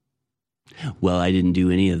 well, I didn't do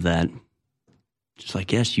any of that. Just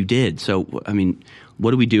like, yes, you did. So, I mean,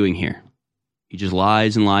 what are we doing here? He just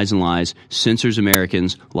lies and lies and lies, censors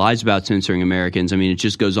Americans, lies about censoring Americans. I mean, it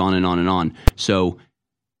just goes on and on and on. So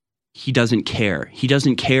he doesn't care. He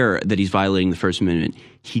doesn't care that he's violating the First Amendment.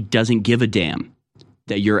 He doesn't give a damn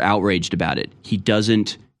that you're outraged about it. He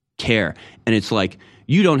doesn't care. And it's like,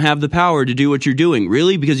 you don't have the power to do what you're doing.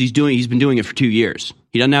 Really? Because he's been doing it for 2 years.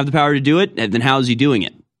 He doesn't have the power to do it? And then how is he doing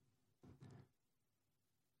it?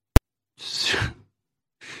 It's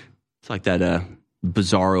like that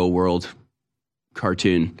Bizarro World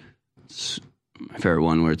cartoon. It's my favorite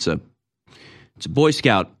one where it's a Boy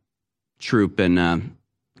Scout troop and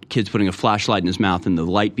kid's putting a flashlight in his mouth and the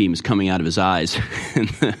light beam is coming out of his eyes. And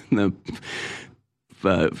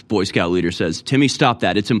the Boy Scout leader says, Timmy, stop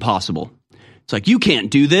that. It's impossible. It's like, you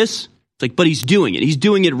can't do this. It's like, but he's doing it. He's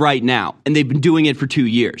doing it right now. And they've been doing it for 2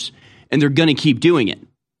 years. And they're going to keep doing it.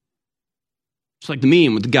 It's like the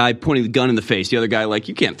meme with the guy pointing the gun in the face. The other guy like,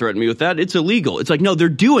 you can't threaten me with that. It's illegal. It's like, no, they're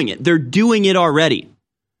doing it. They're doing it already.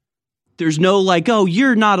 There's no like, oh,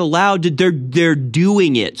 you're not allowed to. They're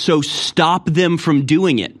doing it. So stop them from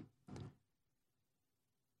doing it.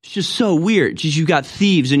 It's just so weird. Just you've got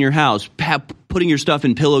thieves in your house putting your stuff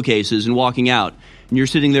in pillowcases and walking out. And you're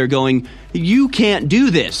sitting there going, you can't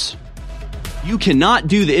do this. You cannot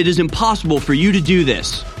do this. It is impossible for you to do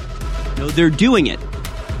this. No, they're doing it.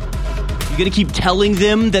 You're going to keep telling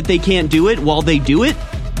them that they can't do it while they do it?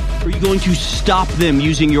 Or are you going to stop them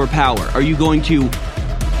using your power? Are you going to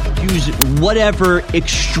use whatever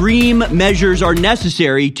extreme measures are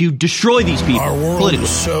necessary to destroy these people? Our world is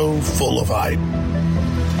so full of hype.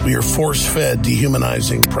 We are force-fed,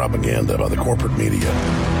 dehumanizing propaganda by the corporate media,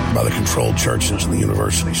 by the controlled churches and the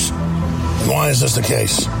universities. And why is this the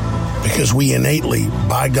case? Because we innately,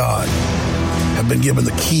 by God, have been given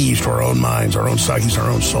the keys to our own minds, our own psyches, our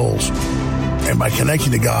own souls. And by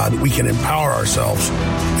connecting to God, we can empower ourselves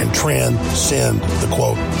and transcend the,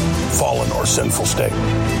 quote, fallen or sinful state.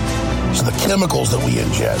 So the chemicals that we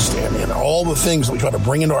ingest and all the things that we try to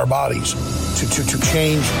bring into our bodies to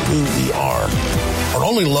change who we are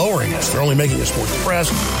only lowering us. They're only making us more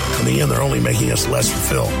depressed. In the end, they're only making us less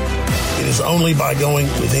fulfilled. It is only by going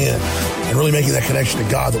within and really making that connection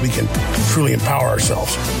to God that we can truly empower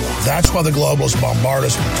ourselves. That's why the globalists bombard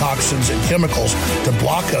us with toxins and chemicals to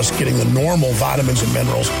block us getting the normal vitamins and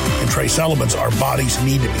minerals and trace elements our bodies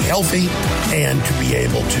need to be healthy and to be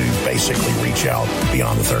able to basically reach out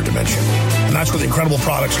beyond the third dimension. And that's where the incredible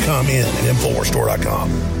products come in at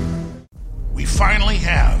InfoWarsStore.com. We finally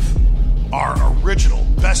have our original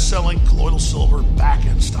best-selling colloidal silver back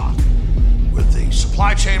in stock. With the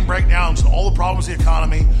supply chain breakdowns and all the problems with the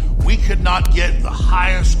economy, we could not get the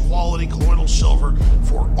highest quality colloidal silver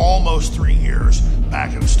for almost 3 years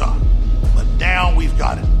back in stock. But now we've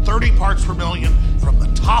got it 30 parts per million from the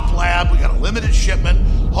top lab. We got a limited shipment.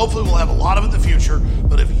 Hopefully we'll have a lot of it in the future.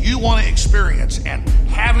 But if you want to experience and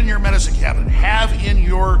have in your medicine cabinet, have in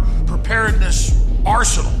your preparedness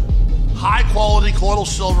arsenal, high-quality colloidal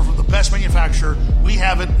silver from the best manufacturer, we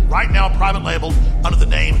have it right now private labeled under the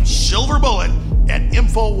name Silver Bullet at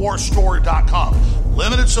InfoWarsStore.com.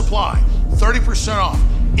 Limited supply, 30% off.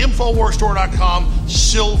 InfoWarsStore.com,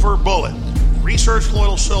 Silver Bullet. Research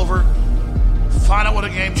colloidal silver, find out what a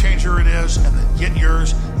game changer it is, and then get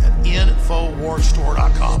yours at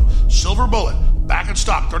InfoWarsStore.com. Silver Bullet, back in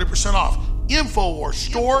stock, 30% off.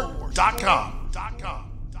 InfoWarsStore.com.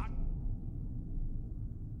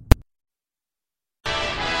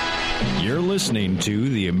 You're listening to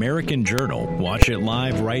The American Journal. Watch it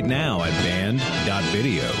live right now at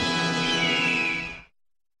band.video.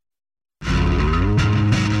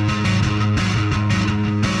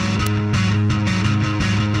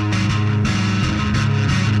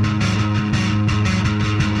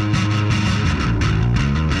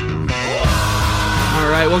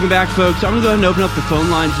 Welcome back, folks. I'm going to go ahead and open up the phone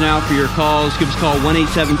lines now for your calls. Give us a call,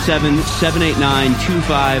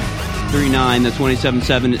 1-877-789-2539. That's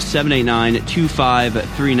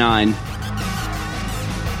 1-877-789-2539. Give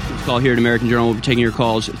us a call here at American Journal. We'll be taking your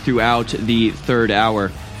calls throughout the third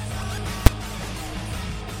hour.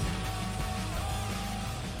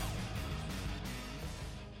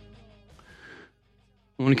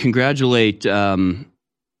 I want to congratulate all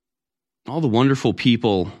the wonderful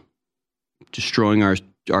people destroying our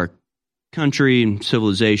country and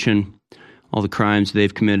civilization, all the crimes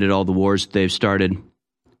they've committed, all the wars they've started.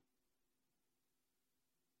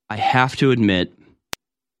 I have to admit,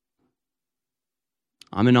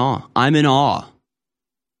 I'm in awe. I'm in awe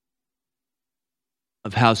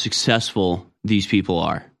of how successful these people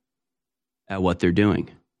are at what they're doing.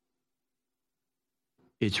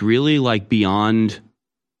 It's really like beyond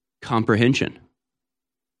comprehension.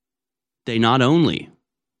 They not only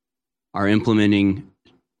are implementing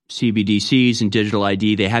CBDCs and digital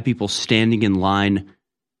ID, they have people standing in line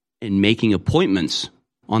and making appointments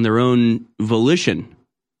on their own volition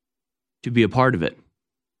to be a part of it.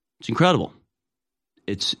 It's incredible.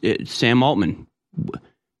 It's Sam Altman.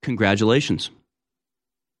 Congratulations.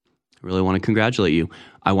 I really want to congratulate you.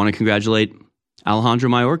 I want to congratulate Alejandro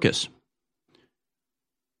Mayorkas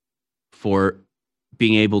for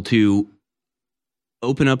being able to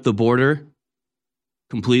open up the border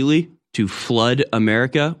completely to flood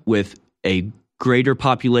America with a greater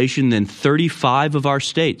population than 35 of our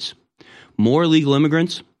states. More illegal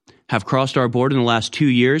immigrants have crossed our border in the last 2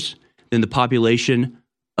 years than the population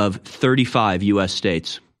of 35 U.S.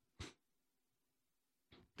 states.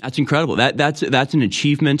 That's incredible. That's an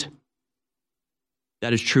achievement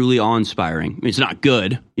that is truly awe-inspiring. I mean, it's not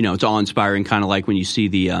good. It's awe-inspiring, kind of like when you see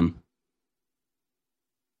the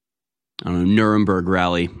Nuremberg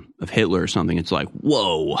rally of Hitler or something. It's like,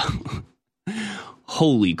 whoa,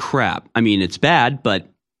 holy crap. I mean, it's bad, but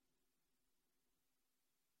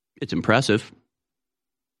it's impressive.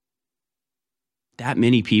 That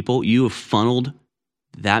many people, you have funneled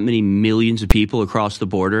that many millions of people across the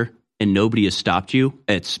border and nobody has stopped you.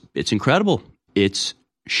 It's incredible. It's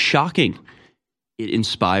shocking. It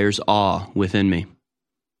inspires awe within me.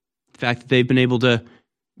 The fact that they've been able to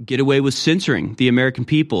get away with censoring the American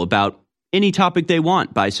people about any topic they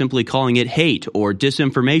want by simply calling it hate or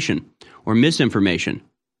disinformation or misinformation.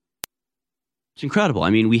 It's incredible.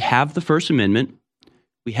 I mean, we have the First Amendment.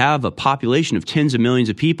 We have a population of tens of millions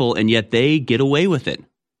of people, and yet they get away with it.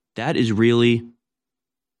 That is really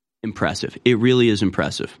impressive. It really is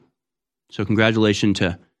impressive. So congratulations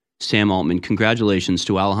to Sam Altman. Congratulations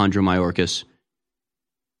to Alejandro Mayorkas.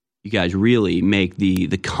 You guys really make the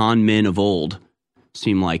con men of old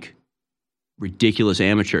seem like ridiculous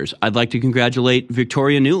amateurs. I'd like to congratulate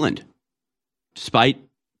Victoria Nuland. Despite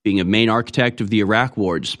being a main architect of the Iraq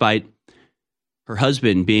War, despite her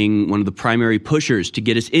husband being one of the primary pushers to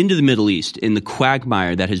get us into the Middle East in the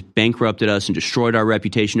quagmire that has bankrupted us and destroyed our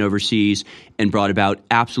reputation overseas and brought about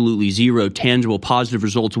absolutely zero tangible positive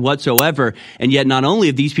results whatsoever. And yet not only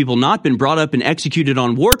have these people not been brought up and executed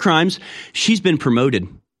on war crimes, she's been promoted.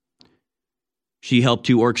 She helped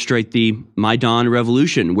to orchestrate the Maidan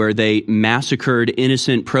Revolution, where they massacred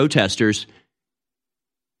innocent protesters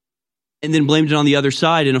and then blamed it on the other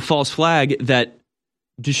side in a false flag that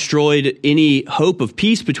destroyed any hope of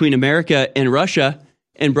peace between America and Russia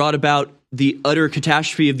and brought about the utter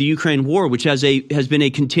catastrophe of the Ukraine war, which has been a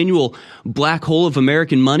continual black hole of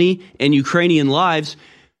American money and Ukrainian lives,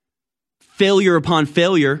 failure upon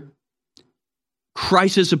failure,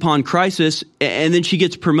 crisis upon crisis, and then she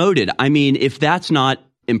gets promoted. I mean, if that's not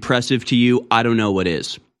impressive to you, I don't know what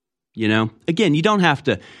is. Again, you don't have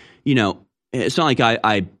to, it's not like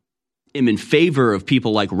I am in favor of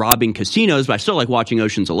people like robbing casinos, but I still like watching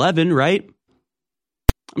Ocean's 11, right?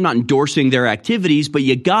 I'm not endorsing their activities, but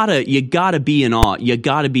you gotta be in awe. You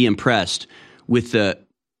gotta be impressed with the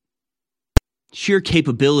sheer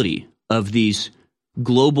capability of these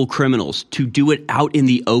global criminals to do it out in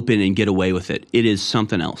the open and get away with it. It is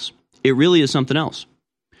something else. It really is something else.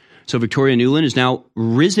 So Victoria Nuland is now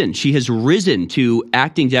risen. She has risen to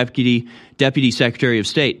acting deputy Secretary of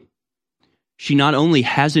State. She not only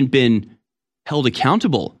hasn't been held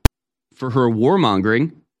accountable for her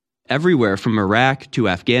warmongering everywhere from Iraq to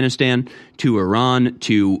Afghanistan to Iran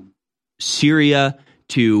to Syria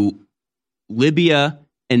to Libya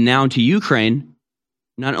and now to Ukraine.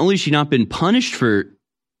 Not only has she not been punished for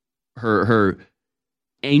her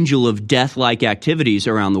angel of death-like activities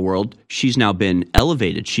around the world, she's now been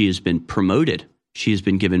elevated. She has been promoted. She has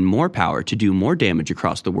been given more power to do more damage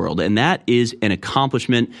across the world. And that is an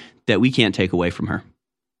accomplishment that we can't take away from her.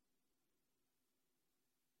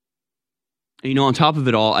 And, on top of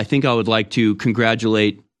it all, I think I would like to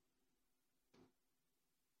congratulate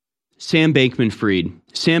Sam Bankman-Fried.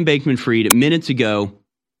 Sam Bankman-Fried, minutes ago,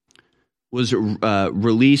 was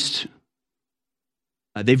released.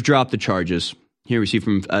 They've dropped the charges. Here we see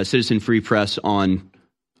from Citizen Free Press on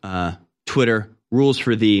Twitter, rules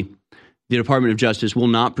for the Department of Justice will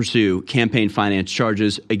not pursue campaign finance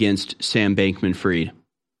charges against Sam Bankman-Fried.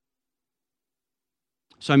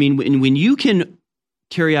 So, I mean, when you can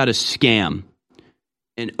carry out a scam,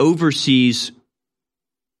 an overseas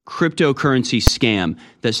cryptocurrency scam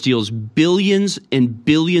that steals billions and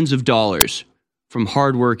billions of dollars from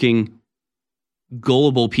hardworking,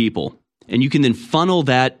 gullible people, and you can then funnel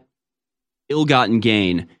that ill-gotten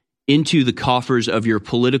gain into the coffers of your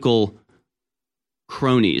political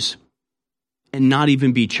cronies and not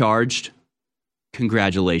even be charged,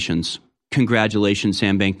 congratulations. Congratulations,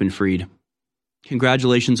 Sam Bankman-Fried.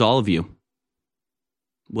 Congratulations, all of you.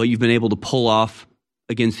 What you've been able to pull off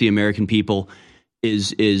against the American people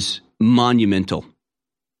is monumental,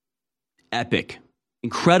 epic,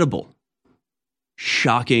 incredible,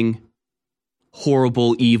 shocking,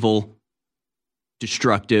 horrible, evil,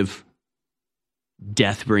 destructive,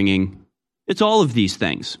 death-bringing. It's all of these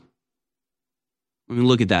things. I mean,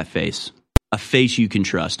 look at that face. A face you can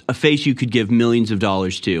trust. A face you could give millions of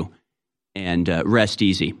dollars to and rest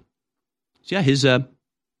easy. So yeah, his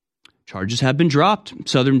charges have been dropped.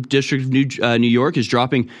 Southern District of New York is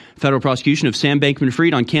dropping federal prosecution of Sam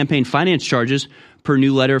Bankman-Fried on campaign finance charges per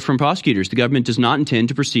new letter from prosecutors. The government does not intend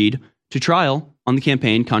to proceed to trial on the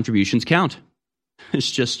campaign contributions count.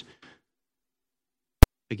 It's just,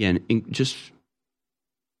 again,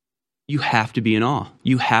 you have to be in awe.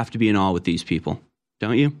 You have to be in awe with these people,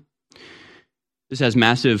 don't you? This has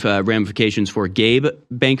massive ramifications for Gabe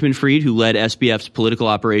Bankman-Fried, who led SBF's political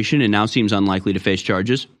operation and now seems unlikely to face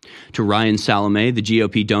charges. To Ryan Salame, the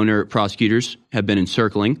GOP donor prosecutors have been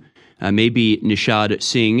encircling. Maybe Nishad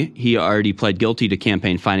Singh, he already pled guilty to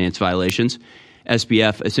campaign finance violations.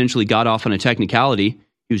 SBF essentially got off on a technicality.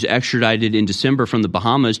 He was extradited in December from the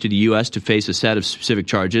Bahamas to the U.S. to face a set of specific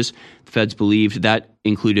charges. The feds believed that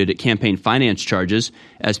included campaign finance charges.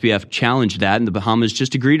 SBF challenged that, and the Bahamas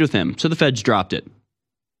just agreed with him. So the feds dropped it.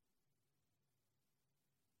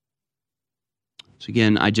 So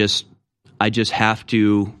again, I just have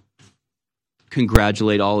to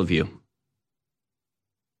congratulate all of you.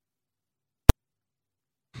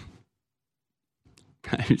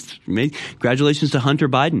 Congratulations to Hunter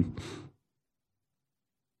Biden.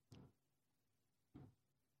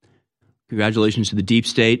 Congratulations to the deep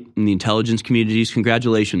state and the intelligence communities.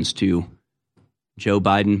 Congratulations to Joe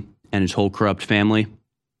Biden and his whole corrupt family.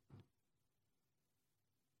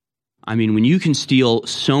 I mean, when you can steal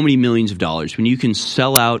so many millions of dollars, when you can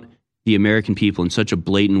sell out the American people in such a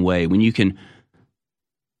blatant way, when you can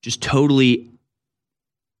just totally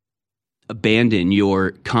abandon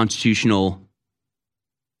your constitutional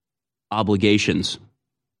obligations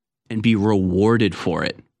and be rewarded for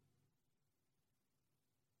it,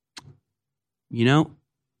 you know,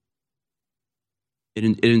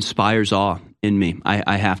 it inspires awe in me,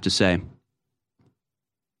 I have to say.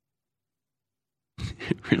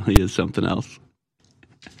 It really is something else.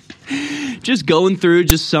 Just going through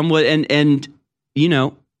just somewhat, and you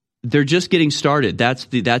know, they're just getting started. That's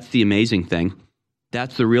the amazing thing.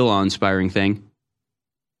 That's the real awe-inspiring thing.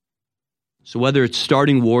 So whether it's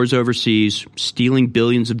starting wars overseas, stealing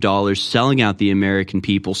billions of dollars, selling out the American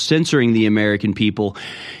people, censoring the American people,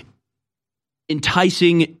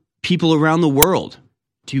 enticing people around the world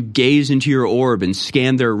to gaze into your orb and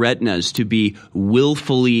scan their retinas, to be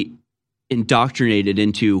willfully indoctrinated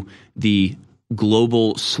into the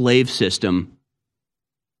global slave system,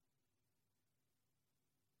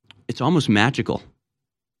 it's almost magical.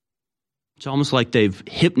 It's almost like they've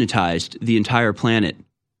hypnotized the entire planet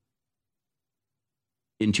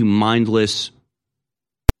into mindless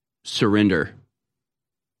surrender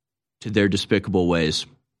to their despicable ways.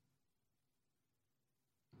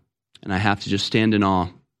 And I have to just stand in awe.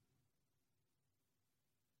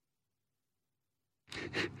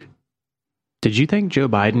 Did you thank Joe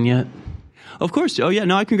Biden yet? Of course. Oh, yeah.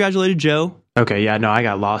 No, I congratulated Joe. Okay, yeah, no, I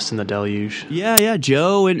got lost in the deluge. Yeah.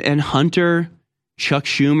 Joe and Hunter, Chuck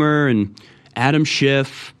Schumer and Adam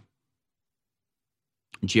Schiff,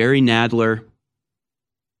 Jerry Nadler.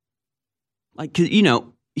 Like, you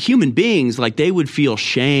know, human beings, like, they would feel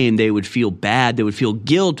shame, they would feel bad, they would feel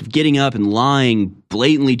guilt of getting up and lying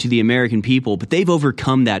blatantly to the American people, but they've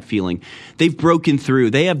overcome that feeling. They've broken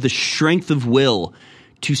through. They have the strength of will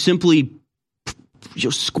to simply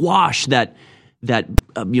squash that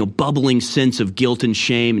bubbling sense of guilt and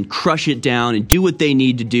shame and crush it down and do what they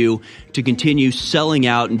need to do to continue selling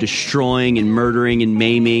out and destroying and murdering and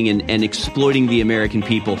maiming and exploiting the American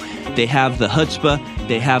people. They have the chutzpah,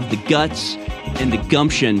 they have the guts and the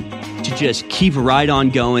gumption to just keep right on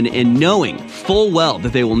going, and knowing full well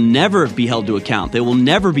that they will never be held to account. They will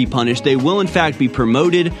never be punished. They will, in fact, be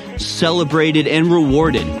promoted, celebrated, and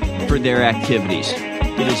rewarded for their activities.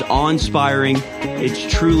 It is awe-inspiring.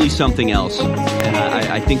 It's truly something else. And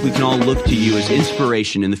I think we can all look to you as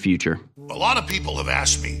inspiration in the future. A lot of people have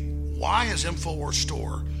asked me, why is InfoWars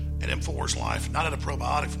Store and InfoWars Life not at a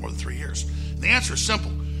probiotic for more than 3 years? And the answer is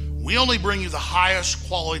simple. We only bring you the highest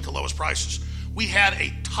quality to lowest prices. We had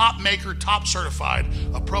a top maker, top certified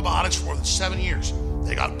of probiotics for more than 7 years.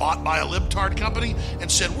 They got bought by a libtard company and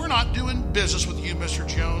said, we're not doing business with you, Mr.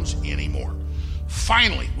 Jones, anymore.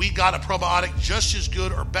 Finally, we got a probiotic just as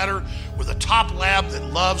good or better with a top lab that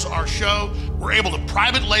loves our show. We're able to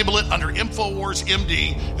private label it under InfoWars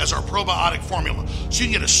MD as our probiotic formula. So you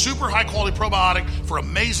can get a super high quality probiotic for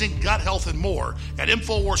amazing gut health and more at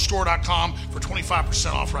InfoWarsStore.com for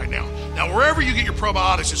 25% off right now. Now, wherever you get your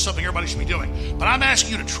probiotics is something everybody should be doing. But I'm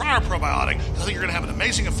asking you to try our probiotic because I think you're going to have an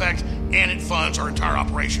amazing effect and it funds our entire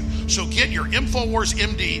operation. So get your InfoWars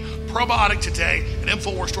MD probiotic today at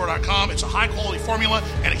InfoWarsStore.com. It's a high quality formula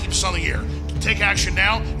and it keeps us on the air. Take action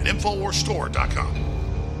now at InfoWarsStore.com.